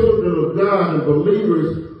are children of God and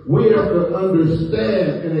believers, we have to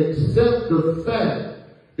understand and accept the fact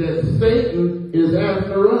that Satan is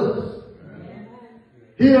after us.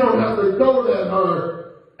 He don't have to go that hard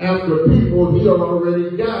after people he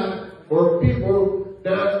already got or people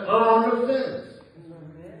that are on the fence.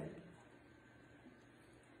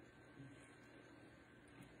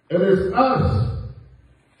 And it's us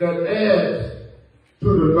that adds to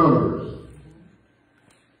the numbers.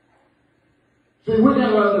 See, we got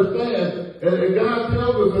to understand, and God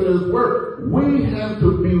tells us in his word, we have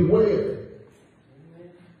to beware.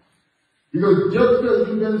 Because just because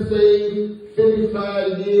you've been saved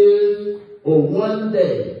 55 years or one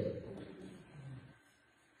day,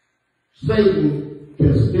 Satan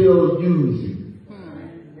can still use you.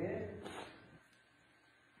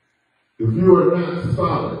 If you are not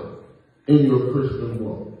solid in your Christian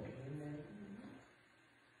walk.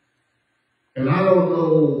 And I don't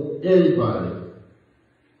know anybody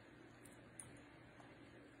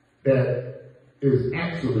that is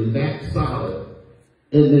actually that solid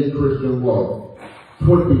in their Christian walk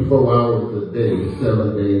 24 hours a day,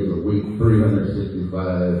 7 days a week,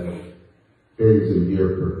 365 days a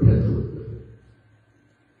year perpetually.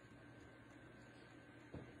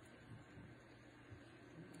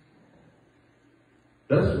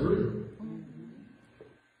 That's real.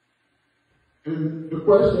 And the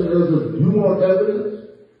question is, if you want evidence,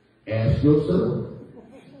 ask yourself.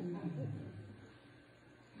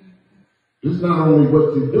 It's not only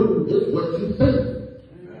what you do, it's what you think.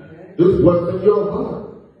 It's what's in your heart.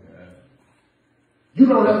 You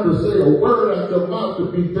don't have to say a word out your mouth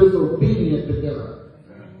to be disobedient to God.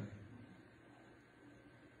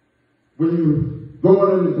 When you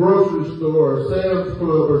go in the grocery store or Sam's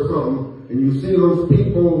Club or something, and you see those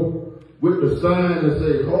people with the sign that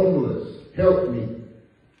say, homeless, help me.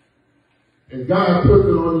 And God puts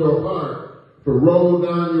it on your heart to roll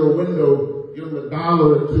down your window, give them $1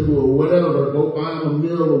 or $2 or whatever, go buy them a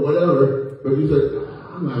meal or whatever. But you say,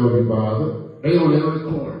 I'm not going to be bothered. They on every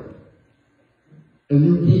corner. And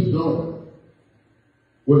you keep going.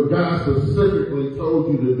 When God specifically told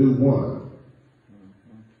you to do one.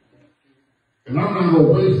 And I'm not going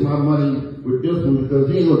to waste my money with this one because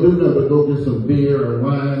he ain't going to do nothing but go get some beer or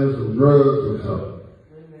wine or some drugs or something.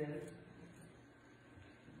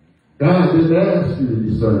 God didn't ask you to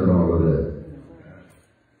discern all of that.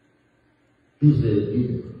 He said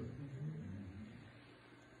give.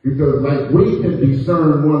 Because like we can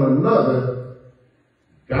discern one another,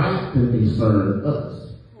 God can discern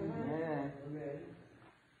us.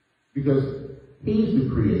 Because he's the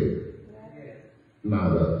creator,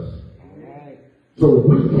 not us. So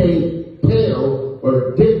we can't tell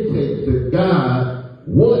or dictate to God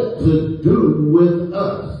what to do with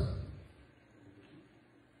us.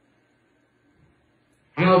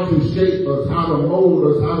 How to shape us, how to mold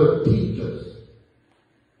us, how to teach us.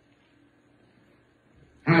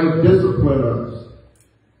 How to discipline us.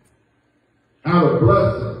 How to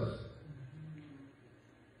bless us.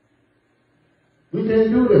 We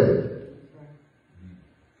can't do that.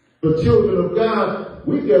 The children of God,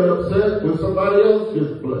 we get upset when somebody else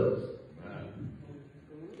gets blessed.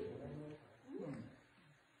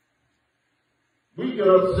 We get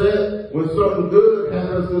upset when something good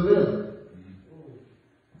happens to them.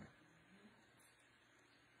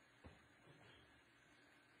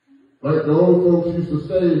 Like the old folks used to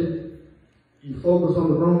say, you focus on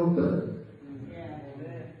the wrong thing.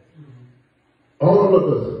 All of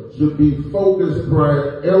us should be focused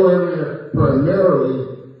primarily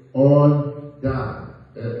on God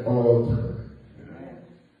at all times.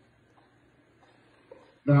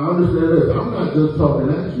 Now understand this, I'm not just talking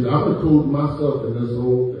at you, I'm including myself in this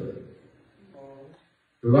whole thing.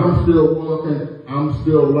 Because I'm still walking, I'm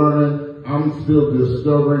still learning, I'm still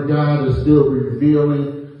discovering, God is still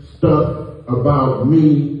revealing stuff about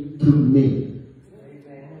me to me.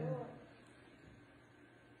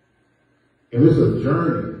 And it's a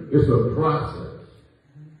journey, it's a process.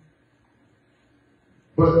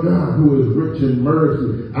 But God, who is rich in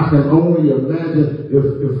mercy, I can only imagine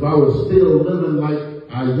if I was still living like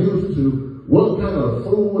I used to, what kind of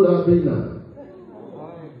fool would I be now?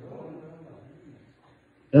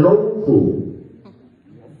 an old fool.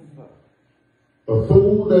 A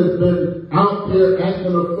fool that's been out there acting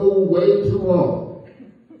a fool way too long.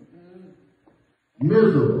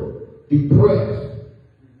 Miserable, depressed.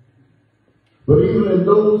 But even in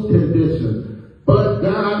those conditions, but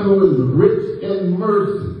God, who is rich in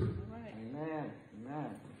mercy,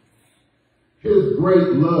 his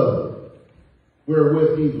great love,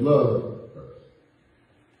 wherewith he loved us.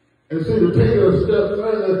 And see, to take it a step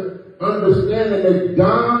further, understanding that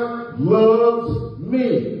God loves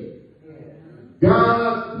me.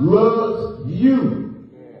 God loves you.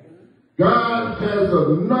 God has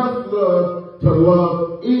enough love to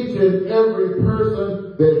love each and every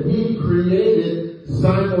person that he created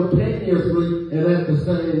simultaneously and at the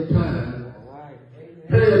same time.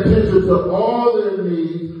 Pay attention to all their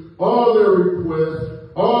needs, all their requests,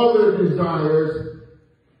 all their desires,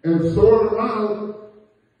 and sort them out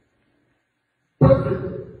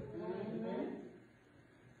perfectly.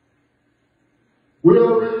 We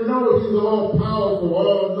already know he's all powerful,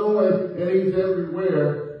 all knowing, and he's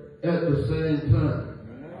everywhere at the same time.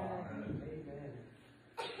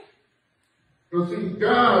 You see,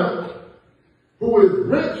 God, who is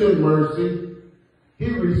rich in mercy, he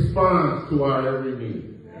responds to our every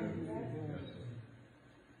need.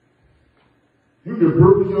 You can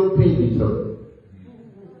bruise your pinky toe,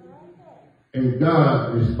 and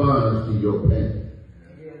God responds to your pain.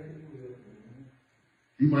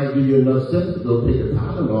 He might give you enough sense to go take a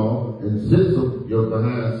Tylenol and sit you're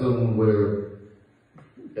behind somewhere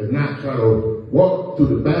and not try to walk to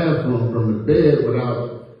the bathroom from the bed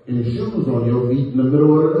without any shoes on your feet in the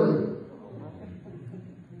middle of the night.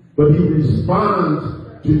 But he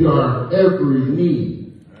responds to your every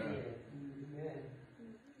need.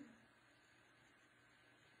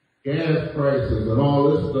 Gas prices and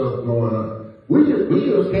all this stuff going on. We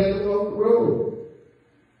just can't go off the road.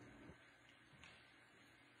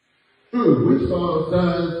 Dude, we saw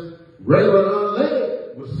signs, regular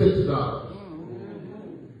unleaded was $6.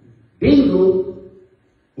 Diesel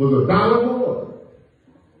was $1 more.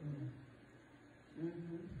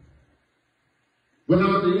 Went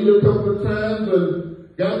out to eat a couple of times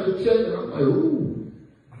and got the check, and I'm like, ooh.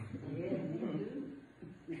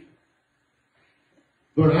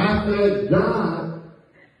 But I thank God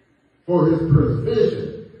for his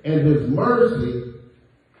provision and his mercy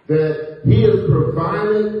that he has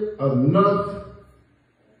provided enough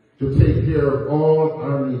to take care of all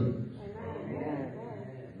our needs.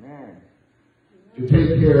 To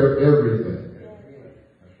take care of everything.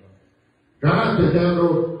 God can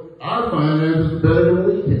handle our finances better than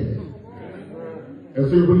we can. And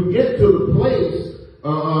so we get to the place,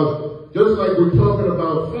 just like we're talking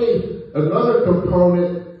about faith, another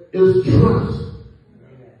component is trust.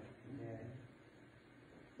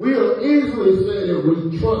 We'll easily say that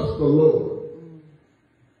we trust the Lord.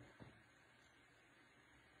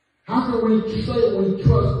 How can we say we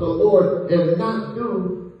trust the Lord and not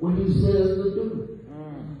do what he says to do?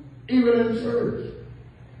 Even in church.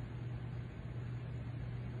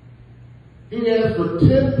 He asks for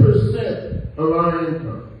 10% of our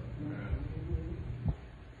income.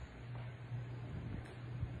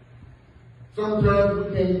 Sometimes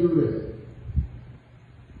we can't do that.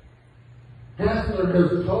 Pastor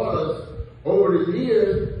has taught us over the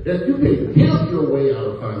years that you can guilt your way out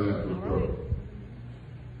of financial trouble.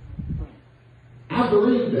 I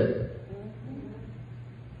believe that.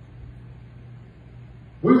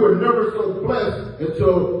 We were never so blessed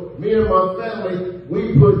until me and my family,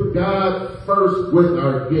 we put God first with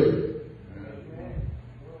our giving.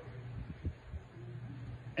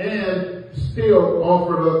 And still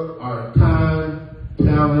offered up our time,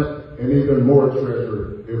 talent, and even more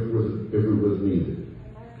treasure if it was needed.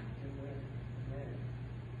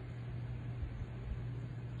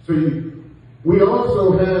 See, we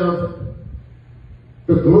also have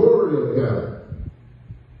the glory of God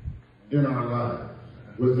in our lives,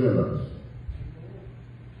 within us.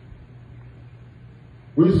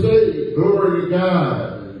 We say glory to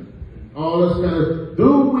God and all this kind of,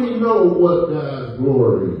 do we know what God's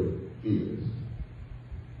glory is?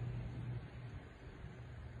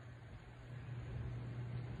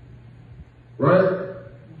 Right?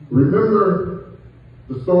 Remember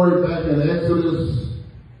the story back in Exodus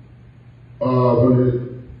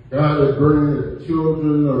when God had bring the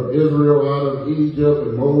children of Israel out of Egypt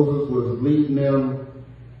and Moses was leading them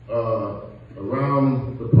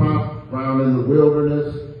around in the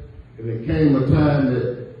wilderness. And it came a time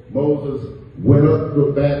that Moses went up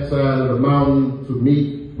the backside of the mountain to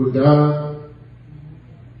meet with God.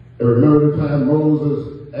 And remember the time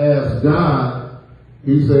Moses asked God,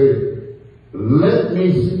 he said, let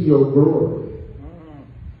me see your glory.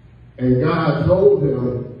 And God told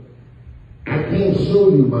him, I can't show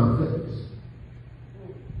you my face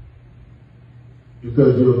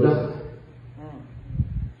because you'll die.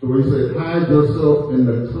 So he said, hide yourself in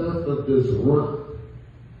the cleft of this rock.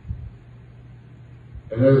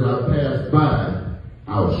 And as I pass by,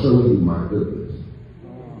 I'll show you my goodness.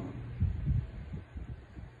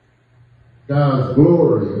 God's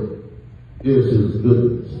glory is his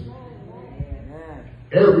goodness.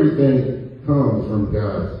 Everything comes from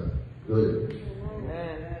God's goodness.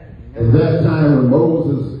 At that time when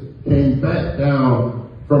Moses came back down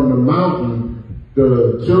from the mountain,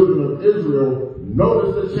 the children of Israel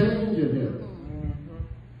noticed a change in him.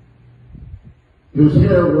 His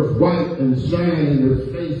hair was white and shining, his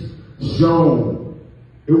face shone.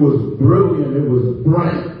 It was brilliant, it was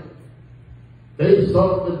bright. They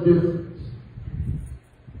saw the difference.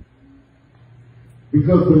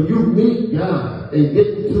 Because when you meet God and get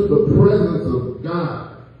into the presence of God,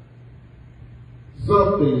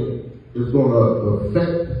 something is going to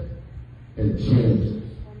affect and change us.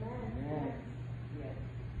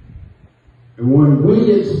 And when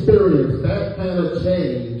we experience that kind of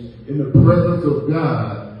change in the presence of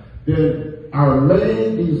God, then our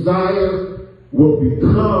main desire will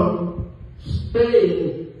become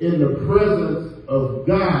staying in the presence of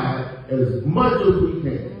God as much as we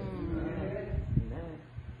can.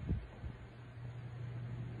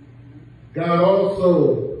 God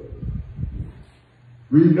also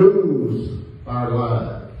renews our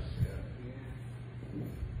lives.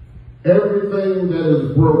 Everything that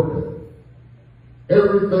is broken,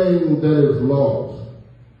 everything that is lost,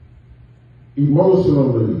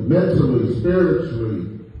 emotionally, mentally,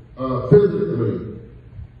 spiritually, physically,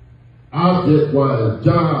 object-wise,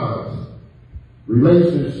 jobs,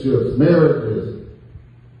 relationships, marriages,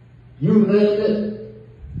 you name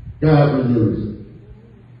it, God renews it.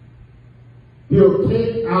 He'll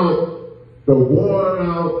take out the worn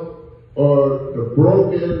out or the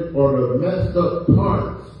broken or the messed up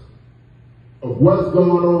parts of what's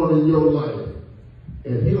going on in your life,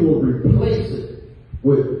 and he will replace it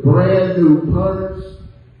with brand new parts,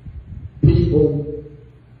 people,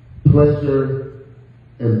 pleasure,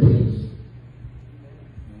 and peace.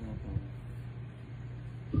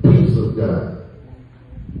 The peace of God,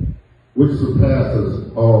 which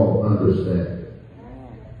surpasses all understanding.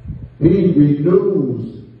 He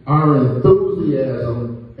renews our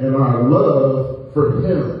enthusiasm and our love for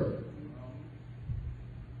him.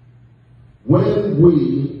 When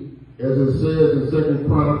we, as it says in 2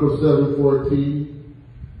 Chronicles 7:14,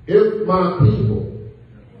 if my people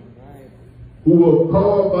who will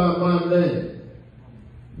call by my name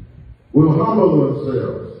will humble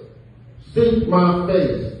themselves, seek my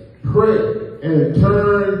face, pray, and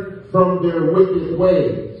turn from their wicked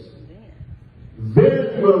ways,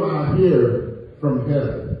 then will I hear from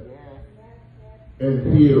heaven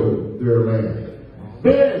and heal their land.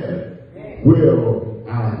 Then will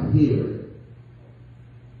I hear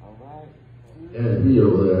and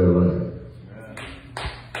heal their land.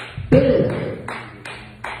 Then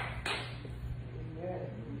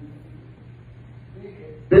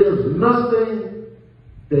there's nothing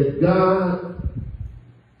that God,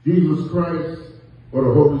 Jesus Christ, or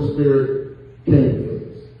the Holy Spirit can't fix.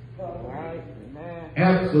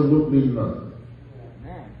 Absolutely nothing.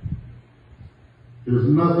 There's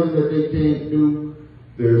nothing that they can't do.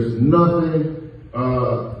 There's nothing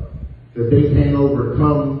that they can't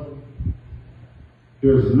overcome.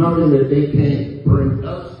 There's nothing that they can't bring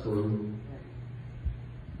us through.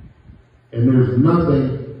 And there's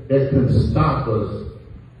nothing that can stop us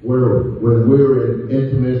when we're in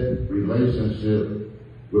intimate relationship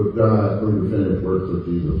with God through the finished works of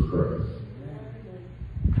Jesus Christ.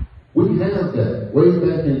 We have that. Way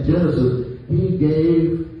back in Genesis, he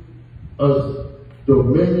gave us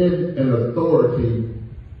dominion and authority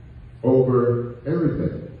over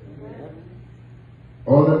everything.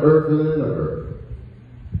 On the earth and in the earth.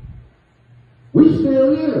 We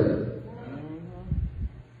still here.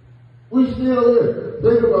 We still here.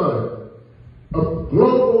 Think about it. A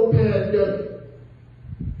global pandemic.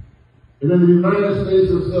 And in the United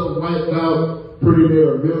States itself wiped out pretty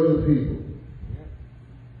near 1 million people.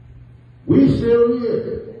 We still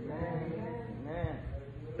here.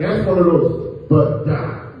 That's one of those but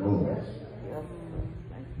God moments.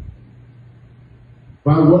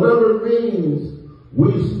 By whatever means,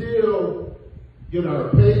 we still get our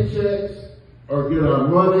paychecks or get our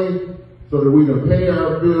money so that we can pay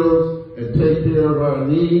our bills and take care of our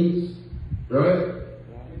needs, right?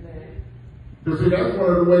 Because see, that's one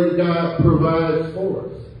of the ways God provides for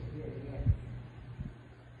us.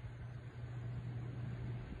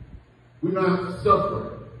 We're not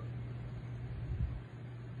suffering.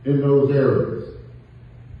 in those areas.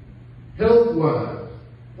 Health-wise,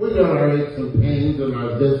 we got our aches and pains and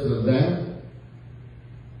our this and that.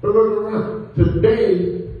 But look around.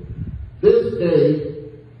 Today, this day,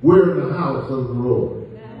 we're in the house of the Lord.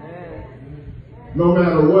 No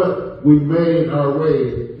matter what, we made our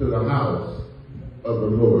way to the house of the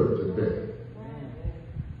Lord today.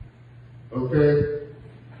 Okay?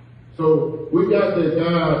 So we got that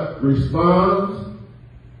God responds,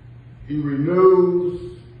 He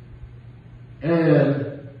renews,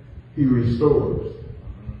 and He restores.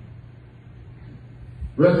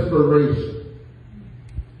 Restoration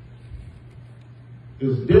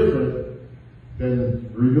is different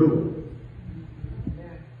than renewal.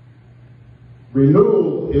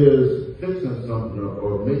 Renewal is fixing something up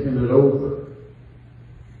or making it over.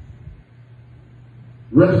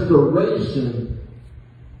 Restoration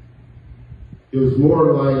is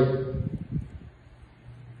more like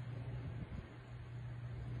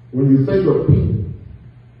when you think of people,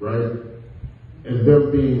 right, and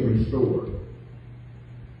them being restored.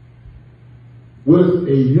 With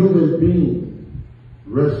a human being,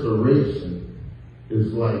 restoration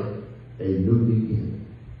is like a new beginning.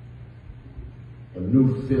 A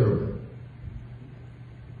new feeling,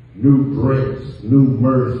 new grace, new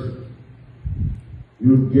mercy,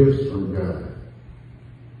 new gifts from God,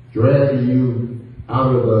 dragging you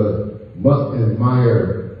out of the muck and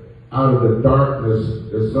mire, out of the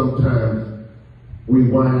darkness that sometimes we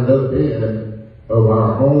wind up in of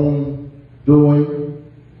our own doing,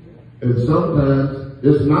 and sometimes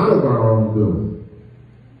it's not of our own doing.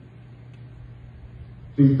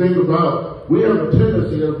 See, think about, we have a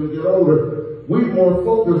tendency as we get older, we more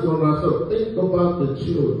focus on ourselves. Think about the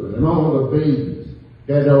children and all the babies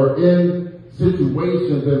that are in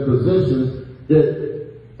situations and positions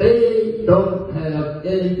that they don't have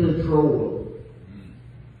any control over.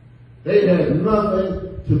 They have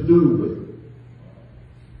nothing to do with it.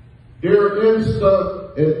 They're in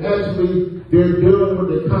stuff and actually they're dealing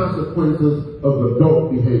with the consequences of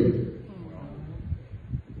adult behavior.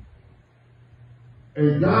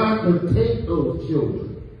 And God can take those children,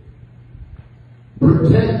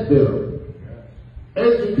 protect them,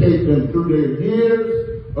 educate them through their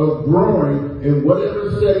years of growing in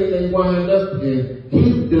whatever setting they wind up in,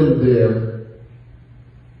 keep them there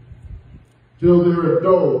till they're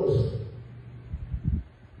adults,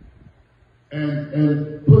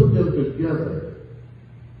 and put them together,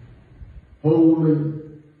 holy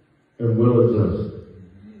and well adjusted.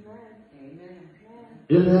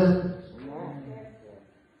 It happens.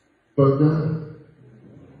 But God,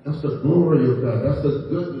 that's the glory of God. That's the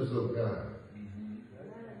goodness of God.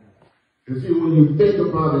 You see, when you think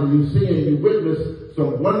about it, you see and you witness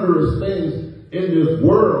some wondrous things in this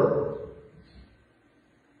world,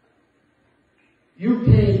 you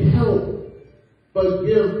can't help but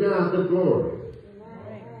give God the glory.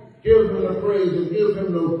 Give Him the praise and give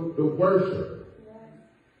Him the worship.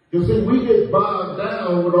 You see, we get bogged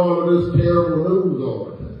down with all of this terrible news all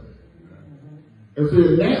the time. And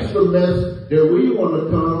see, that's the mess that we want to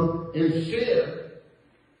come and share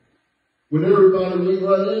with everybody we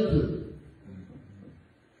run into.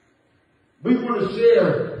 We want to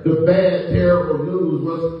share the bad, terrible news,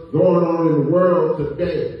 what's going on in the world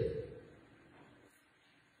today.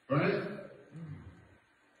 Right?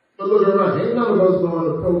 But look around, ain't none of us going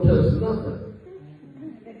to protest nothing.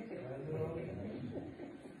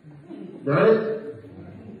 Right?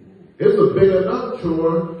 It's a big enough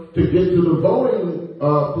chore to get to the voting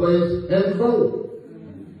place and vote.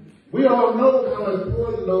 We all know how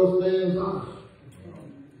important those things are.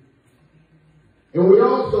 And we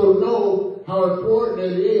also know how important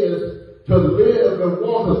it is to live and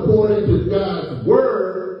walk according to God's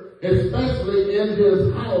word, especially in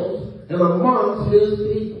His house and amongst His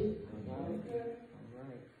people.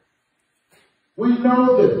 We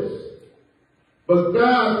know this. But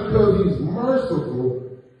God, because He's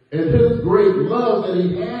merciful, and His great love that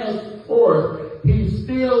He has for us, He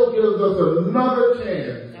still gives us another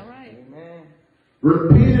chance,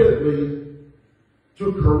 repeatedly,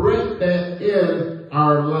 to correct that in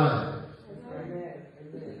our lives.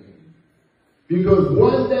 Because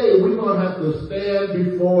one day we're going to have to stand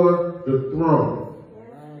before the throne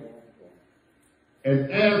and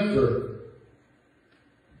answer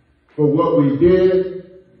for what we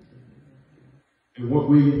did and what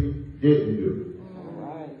we didn't do.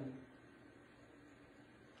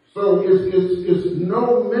 So it's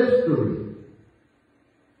no mystery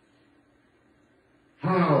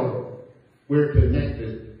how we're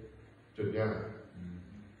connected to God.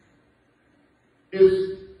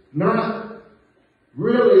 It's not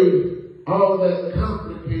really all that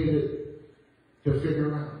complicated to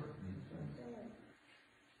figure out.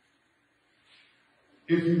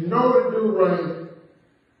 If you know to do right,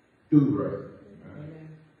 do right.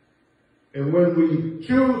 And when we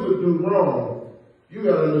choose to do wrong, you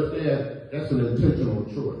got to understand that's an intentional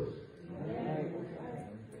choice.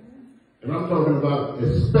 And I'm talking about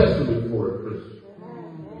especially for a Christian.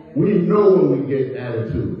 We know when we get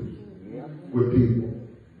attitudes with people.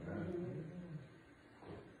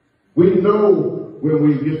 We know when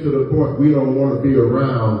we get to the point we don't want to be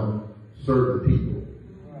around certain people.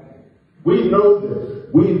 We know this.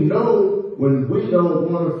 We know when we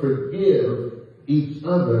don't want to forgive each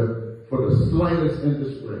other for the slightest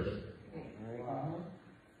indiscretion.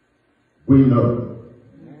 We know.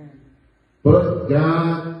 But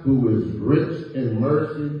God, who is rich in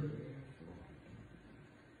mercy,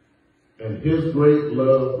 and his great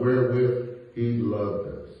love wherewith he loved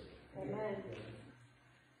us. Amen.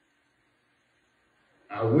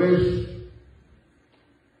 I wish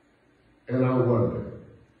and I wonder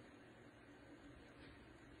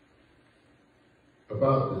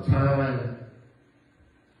about the time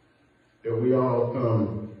that we all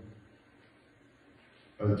come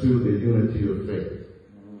unto the unity of faith.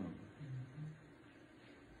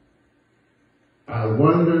 I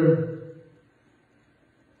wonder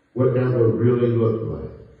what that would really look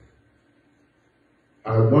like.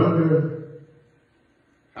 I wonder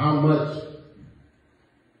how much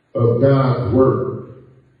of God's work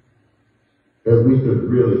that we could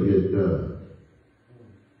really get done.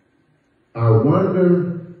 I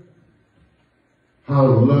wonder how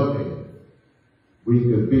loving we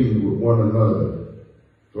could be with one another,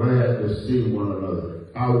 glad to see one another.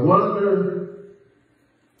 I wonder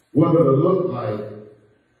what it would look like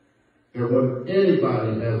that when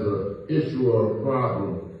anybody has an issue or a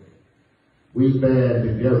problem, we band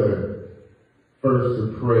together first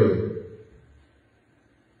to pray,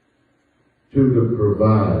 two to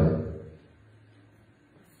provide,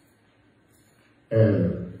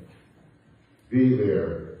 and be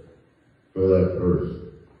there for that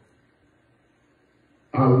person.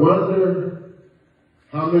 I wonder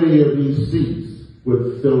how many of these seats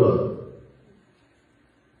would fill up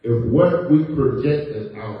if what we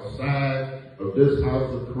projected outside of this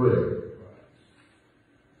house of prayer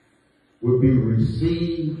would be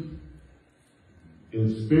received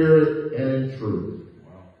in spirit and in truth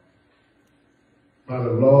by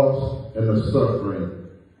the loss and the suffering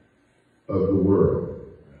of the world.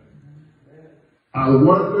 I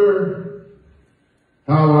wonder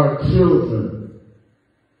how our children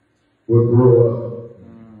will grow up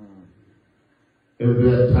in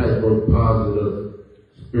that type of positive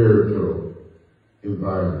spiritual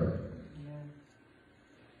environment.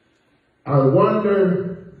 I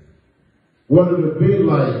wonder what it would be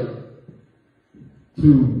like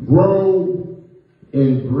to grow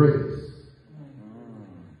in grace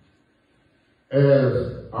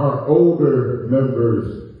as our older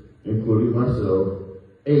members, including myself,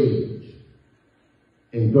 age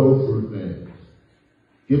and go through things.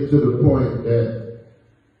 Get to the point that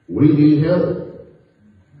we need help.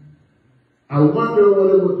 I wonder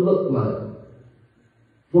what it would look like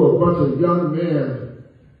for a bunch of young men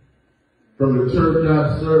from the church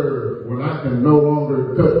I serve when I can no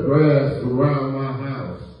longer cut grass around my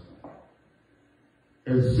house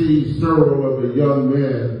and see several of the young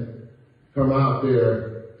men come out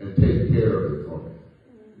there and take care of it for me.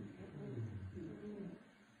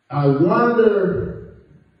 I wonder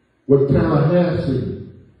what Tallahassee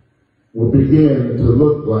will begin to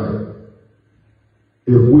look like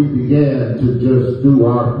if we began to just do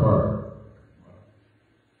our part,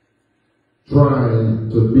 trying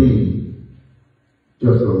to be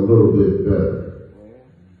just a little bit better.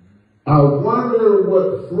 I wonder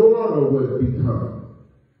what Florida would become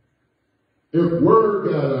if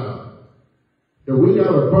word got out that we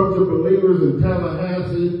got a bunch of believers in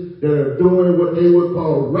Tallahassee that are doing what they would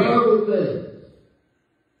call radical things,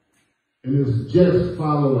 and it's just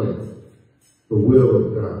following the will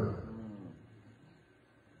of God.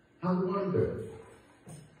 I wonder.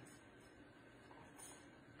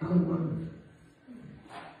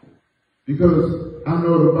 Because I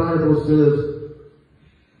know the Bible says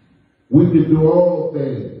we can do all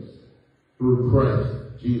things through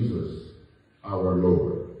Christ Jesus our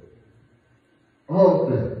Lord. All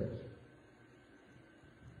things.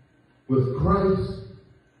 With Christ,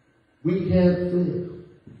 we can't fail.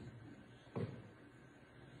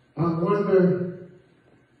 I wonder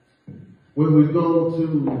when we go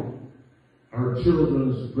to our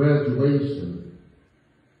children's graduation,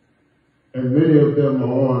 and many of them are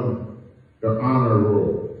on the honor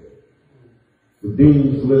roll, the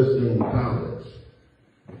dean's list in college,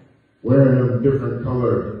 wearing different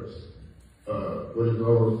colors, what do you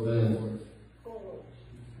call those things?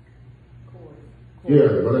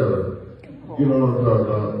 Yeah, whatever. You know what I'm talking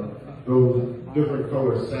about. Those different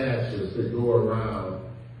colored sashes that go around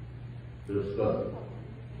their stuff.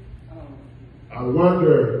 I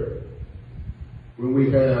wonder when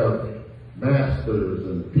we have masters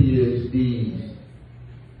and PhDs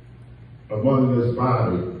among this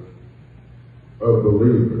body of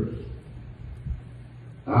believers,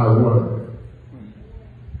 I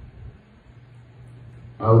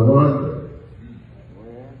wonder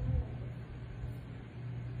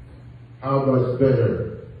how much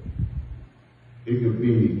better it could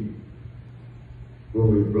be when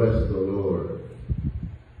we bless the Lord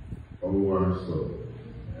over our soul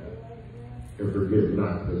and forget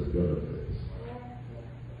not his benefits.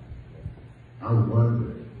 I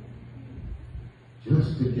wonder,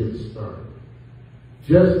 just to get started,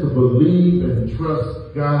 just to believe and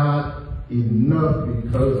trust God enough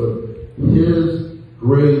because of his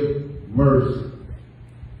great mercy,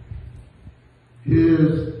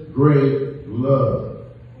 his great love,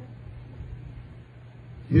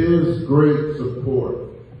 his great support.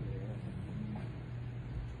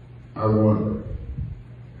 I wonder.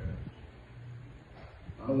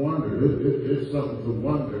 It's something to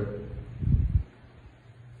wonder,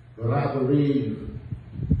 but I believe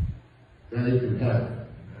that it can happen.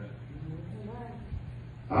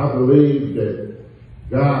 I believe that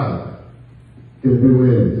God can do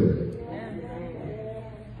anything.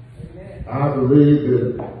 I believe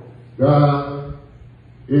that God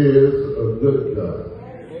is a good God.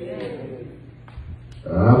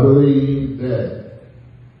 I believe that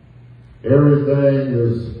everything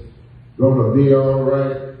is going to be all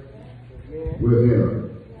right with him.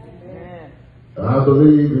 I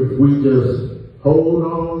believe if we just hold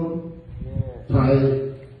on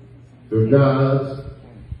tight to God's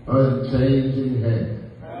unchanging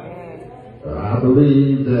hand. I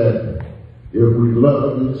believe that if we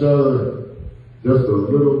love each other just a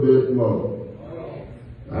little bit more,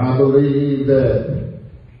 I believe that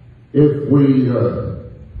if we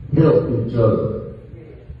help each other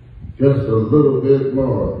just a little bit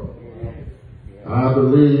more, I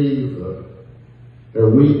believe that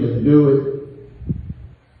we can do it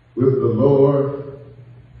with the Lord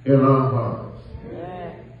in our hearts.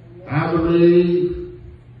 I believe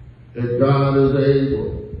that God is able.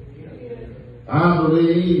 I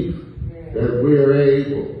believe that we're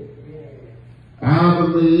able. I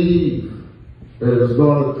believe that it's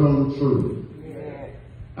going to come true.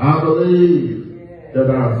 I believe that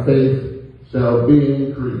our faith shall be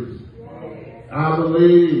increased. I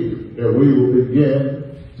believe that we will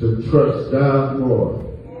begin to trust God more.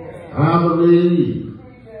 I believe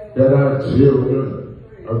that our children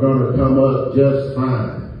are going to come up just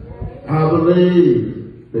fine. I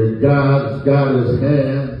believe that God's got his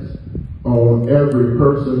hands on every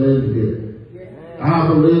person in here. I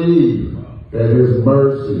believe that his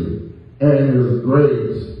mercy and his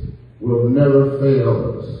grace will never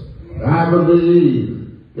fail us. I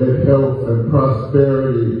believe that health and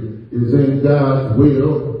prosperity is in God's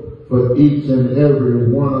will for each and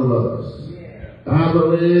every one of us. I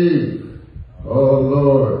believe, oh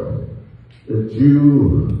Lord, that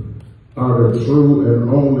you are the true and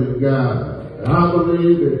only God. I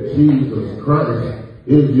believe that Jesus Christ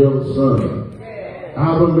is your Son.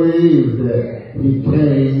 I believe that he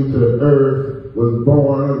came to earth, was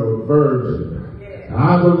born of a virgin.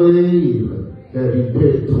 I believe that he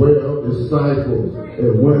picked 12 disciples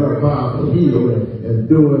and went about healing and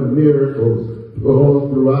doing miracles all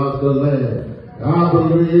throughout the land. I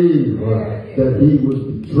believe that he was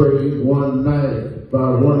betrayed one night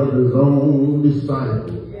by one of his own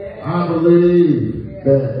disciples. I believe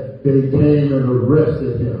that they came and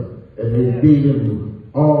arrested him and they beat him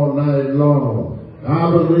all night long.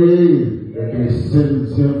 I believe that they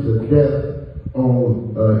sentenced him to death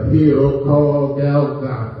on a hill called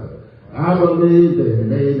Golgotha. I believe they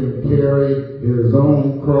made him carry his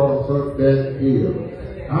own cross up that hill.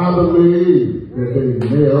 I believe that they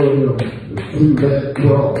nailed him to that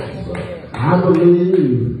cross. I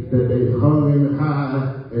believe that they hung him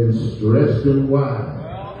high and stretched him wide.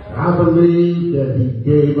 I believe that he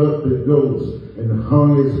gave up the ghost and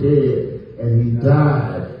hung his head and he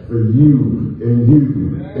died for you and you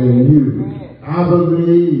and you. I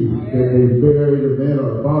believe that they buried him in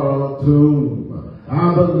a borrowed tomb.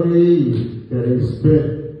 I believe that he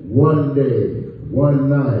spent one day, one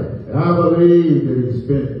night. I believe that he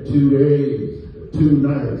spent 2 days, 2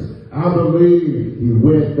 nights. I believe he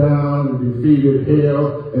went down and defeated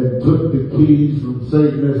hell and took the keys from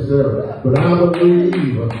Satan himself. But I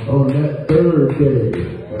believe on that 3rd day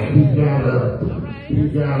he got up. He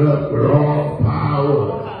got up with all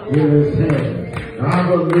power in his hand.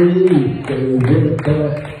 I believe that he went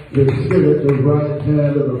back to sit at the right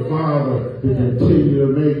hand of the Father to continue to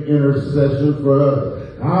make intercession for us.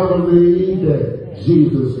 I believe that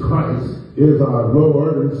Jesus Christ is our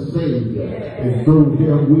Lord and Savior, and through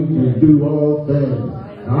him we can do all things.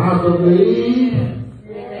 I believe.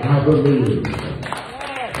 I believe.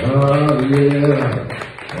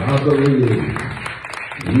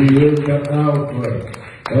 He is the Alpha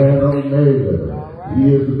and Omega. He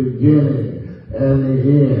is the beginning and the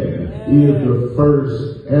end. He is the first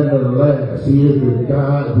and the last. He is the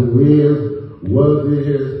God who is, was,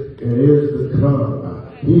 is, and is to come.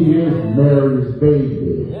 He is Mary's baby.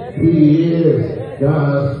 He is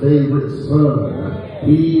God's favorite son.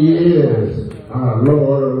 He is our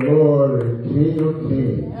Lord of Lords and King of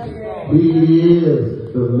Kings. He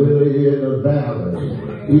is the lily in the valley.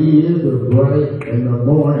 He is the bright and the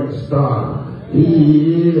morning star.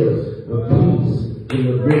 He is the peace in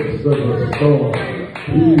the midst of the storm.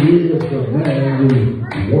 He is the man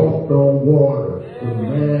who walked on water, the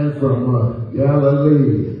man from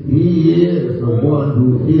Galilee. He is the one who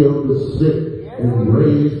healed the sick and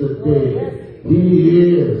raised the dead. He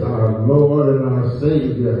is our Lord and our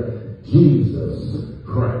Savior, Jesus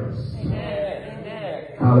Christ.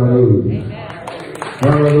 Hallelujah.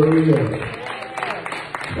 Hallelujah.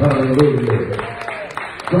 Hallelujah.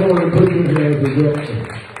 Come on and put your hands together.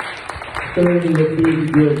 Stand your feet,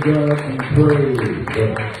 give God some praise.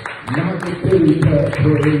 Not the pity pat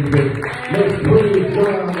praise, but let's praise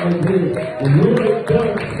God like this. And we have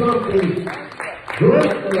done something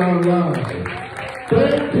great in our lives.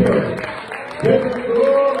 Thank Him. Give Him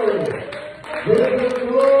glory. Give Him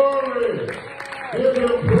glory. Give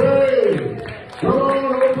Him praise. Come on,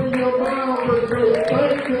 open your mouth and say,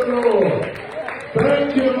 thank you, Lord. Thank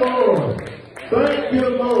you, Lord. Thank you,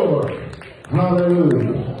 Lord.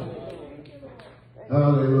 Hallelujah.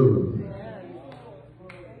 Hallelujah.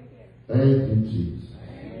 Thank you, Jesus.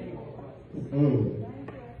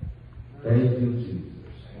 Thank you, Jesus.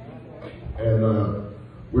 And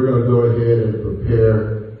we're going to go ahead and prepare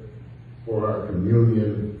for our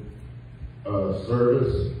communion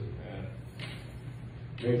service.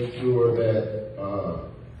 Make sure that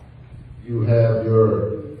you have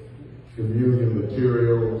your communion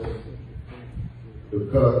materials, the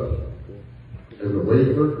cup, and the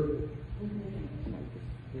wafer.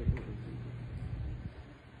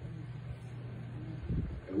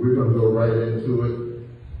 And we're going to go right into it.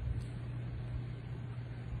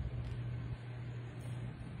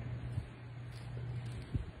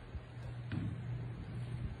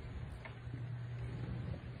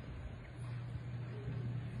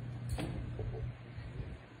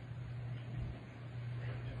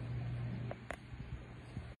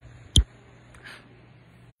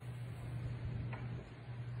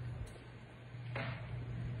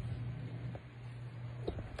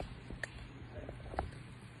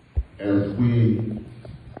 As we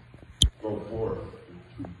go forth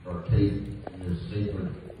to partake in this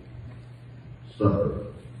sacred supper,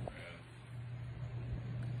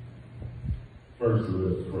 first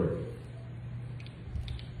let's pray.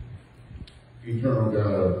 Eternal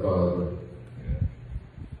God, our Father,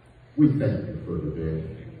 we thank you for the day.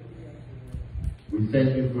 We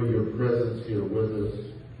thank you for your presence here with us.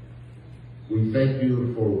 We thank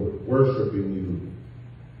you for worshiping you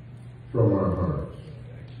from our hearts.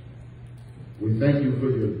 We thank you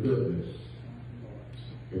for your goodness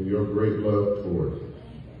and your great love towards us.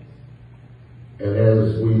 And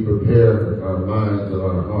as we prepare our minds and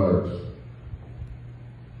our hearts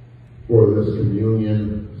for this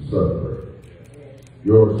communion supper,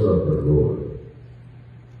 your supper, Lord,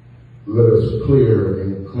 let us clear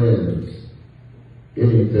and cleanse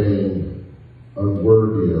anything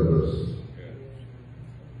unworthy of us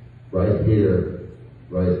right here,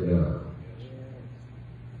 right now.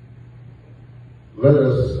 Let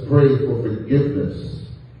us pray for forgiveness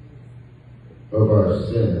of our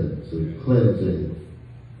sins and cleansing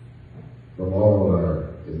from all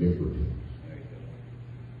our iniquities.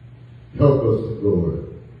 Help us,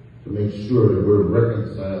 Lord, to make sure that we're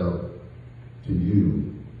reconciled to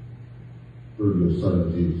you through your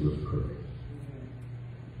Son, Jesus Christ.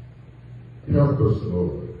 Help us,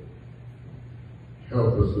 Lord.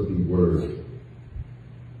 Help us to be worthy.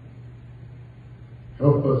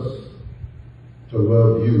 Help us to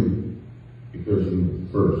love you because you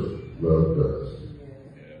first loved us.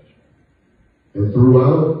 And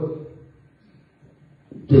throughout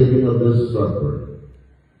taking of this supper,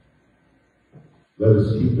 let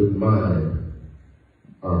us keep in mind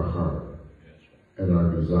our heart and our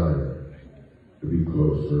desire to be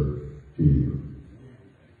closer to you.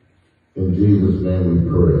 In Jesus' name we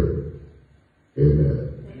pray. Amen.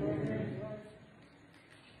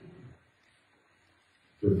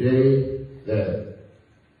 The day that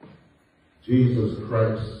Jesus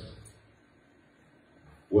Christ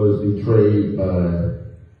was betrayed by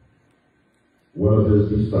one of his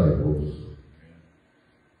disciples,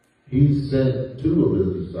 he sent two of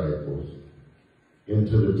his disciples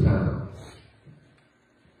into the town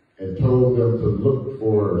and told them to look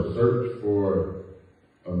for or search for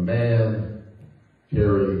a man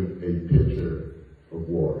carrying a pitcher of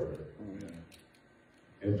water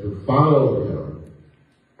and to follow him.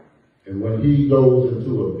 And when he goes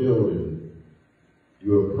into a building,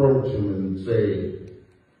 you approach him and say,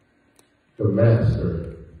 the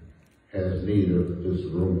master has need of this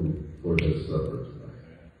room for his supper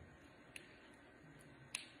tonight.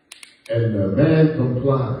 And the man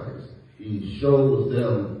complies. He shows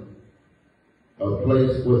them a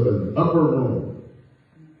place with an upper room,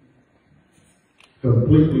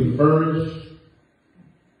 completely furnished,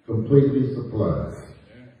 completely supplied.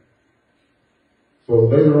 So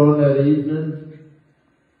later on that evening,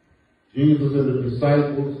 Jesus and the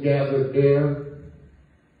disciples gathered there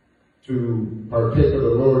to partake of the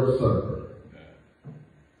Lord's Supper.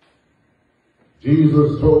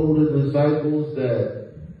 Jesus told the disciples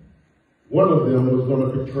that one of them was going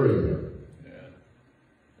to betray him.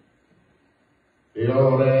 They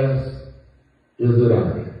all asked, is it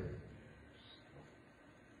I?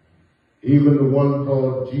 Even the one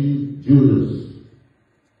called Judas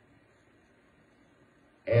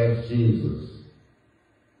asked Jesus,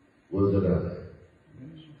 was it I?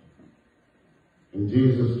 And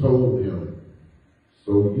Jesus told him,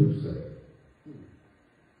 so you say.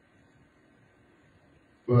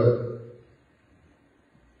 But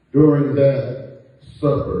during that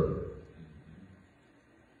supper,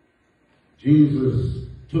 Jesus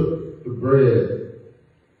took the bread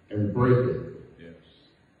and broke it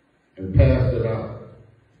and passed it out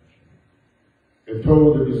and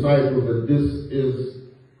told the disciples that this is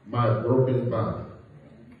my broken body.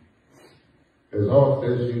 As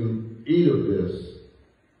often as you eat of this,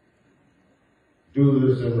 do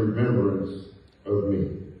this in remembrance of me.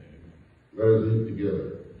 Let us eat together.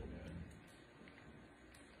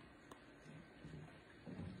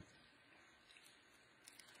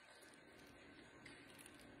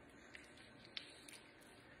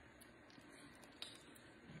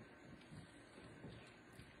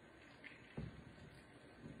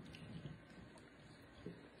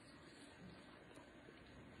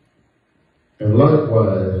 And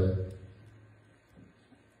likewise,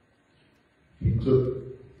 he took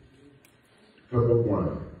a cup of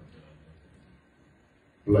wine,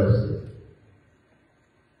 blessed it,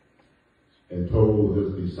 and told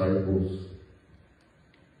his disciples,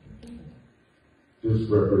 this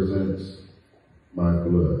represents my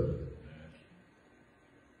blood.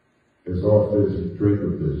 As often as you drink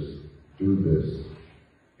of this, do this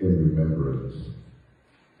in remembrance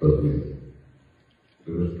of me.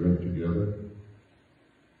 Let us drink together.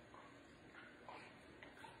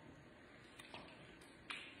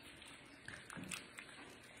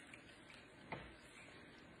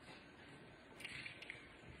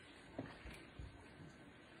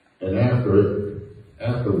 And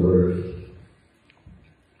afterwards,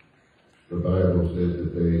 the Bible says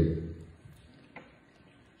that they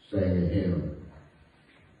sang a hymn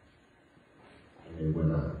and they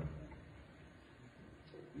went out.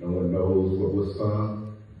 No one knows what was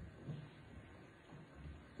sung,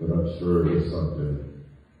 but I'm sure there's something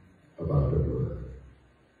about the blood.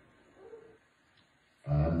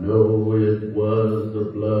 I know it was the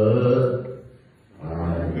blood. I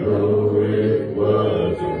know it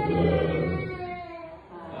was the blood.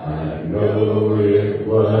 I know it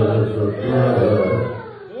was the blood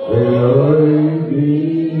for me.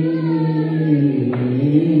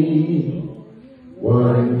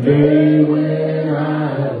 One day when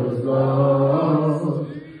I was lost,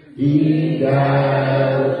 he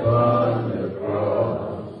died upon the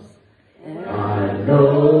cross. I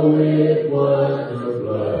know it was the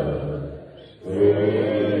blood for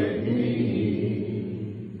me.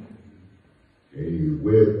 They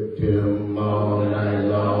whipped him all night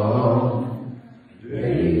long.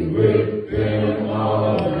 They whipped him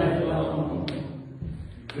all night long.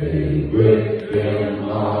 They whipped him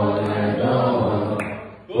all night long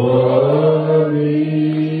for me.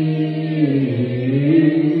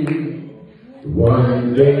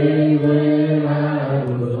 One day when I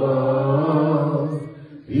was lost,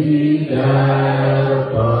 he died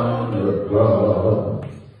upon the cross.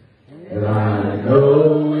 And I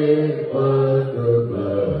know it was the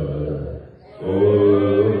blood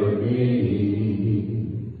for me.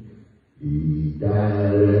 He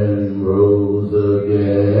died and rose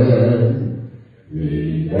again.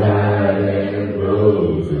 He died and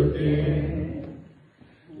rose again.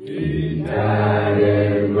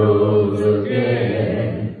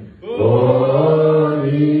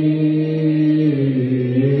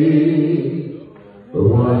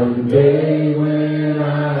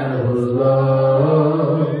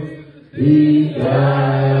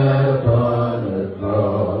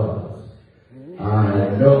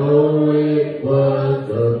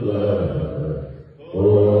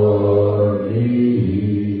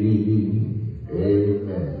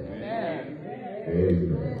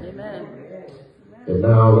 And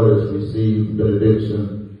now let us receive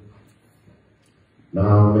benediction.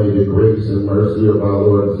 Now may the grace and mercy of our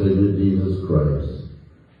Lord and Savior Jesus Christ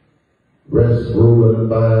rest, rule, and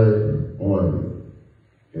abide on you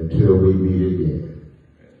until we meet again.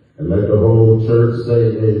 And let the whole church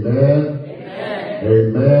say amen. Amen.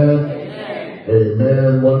 Amen. Amen.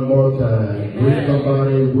 Amen. One more time. Greet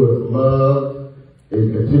somebody with love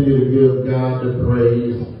and continue to give God the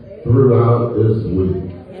praise throughout this week.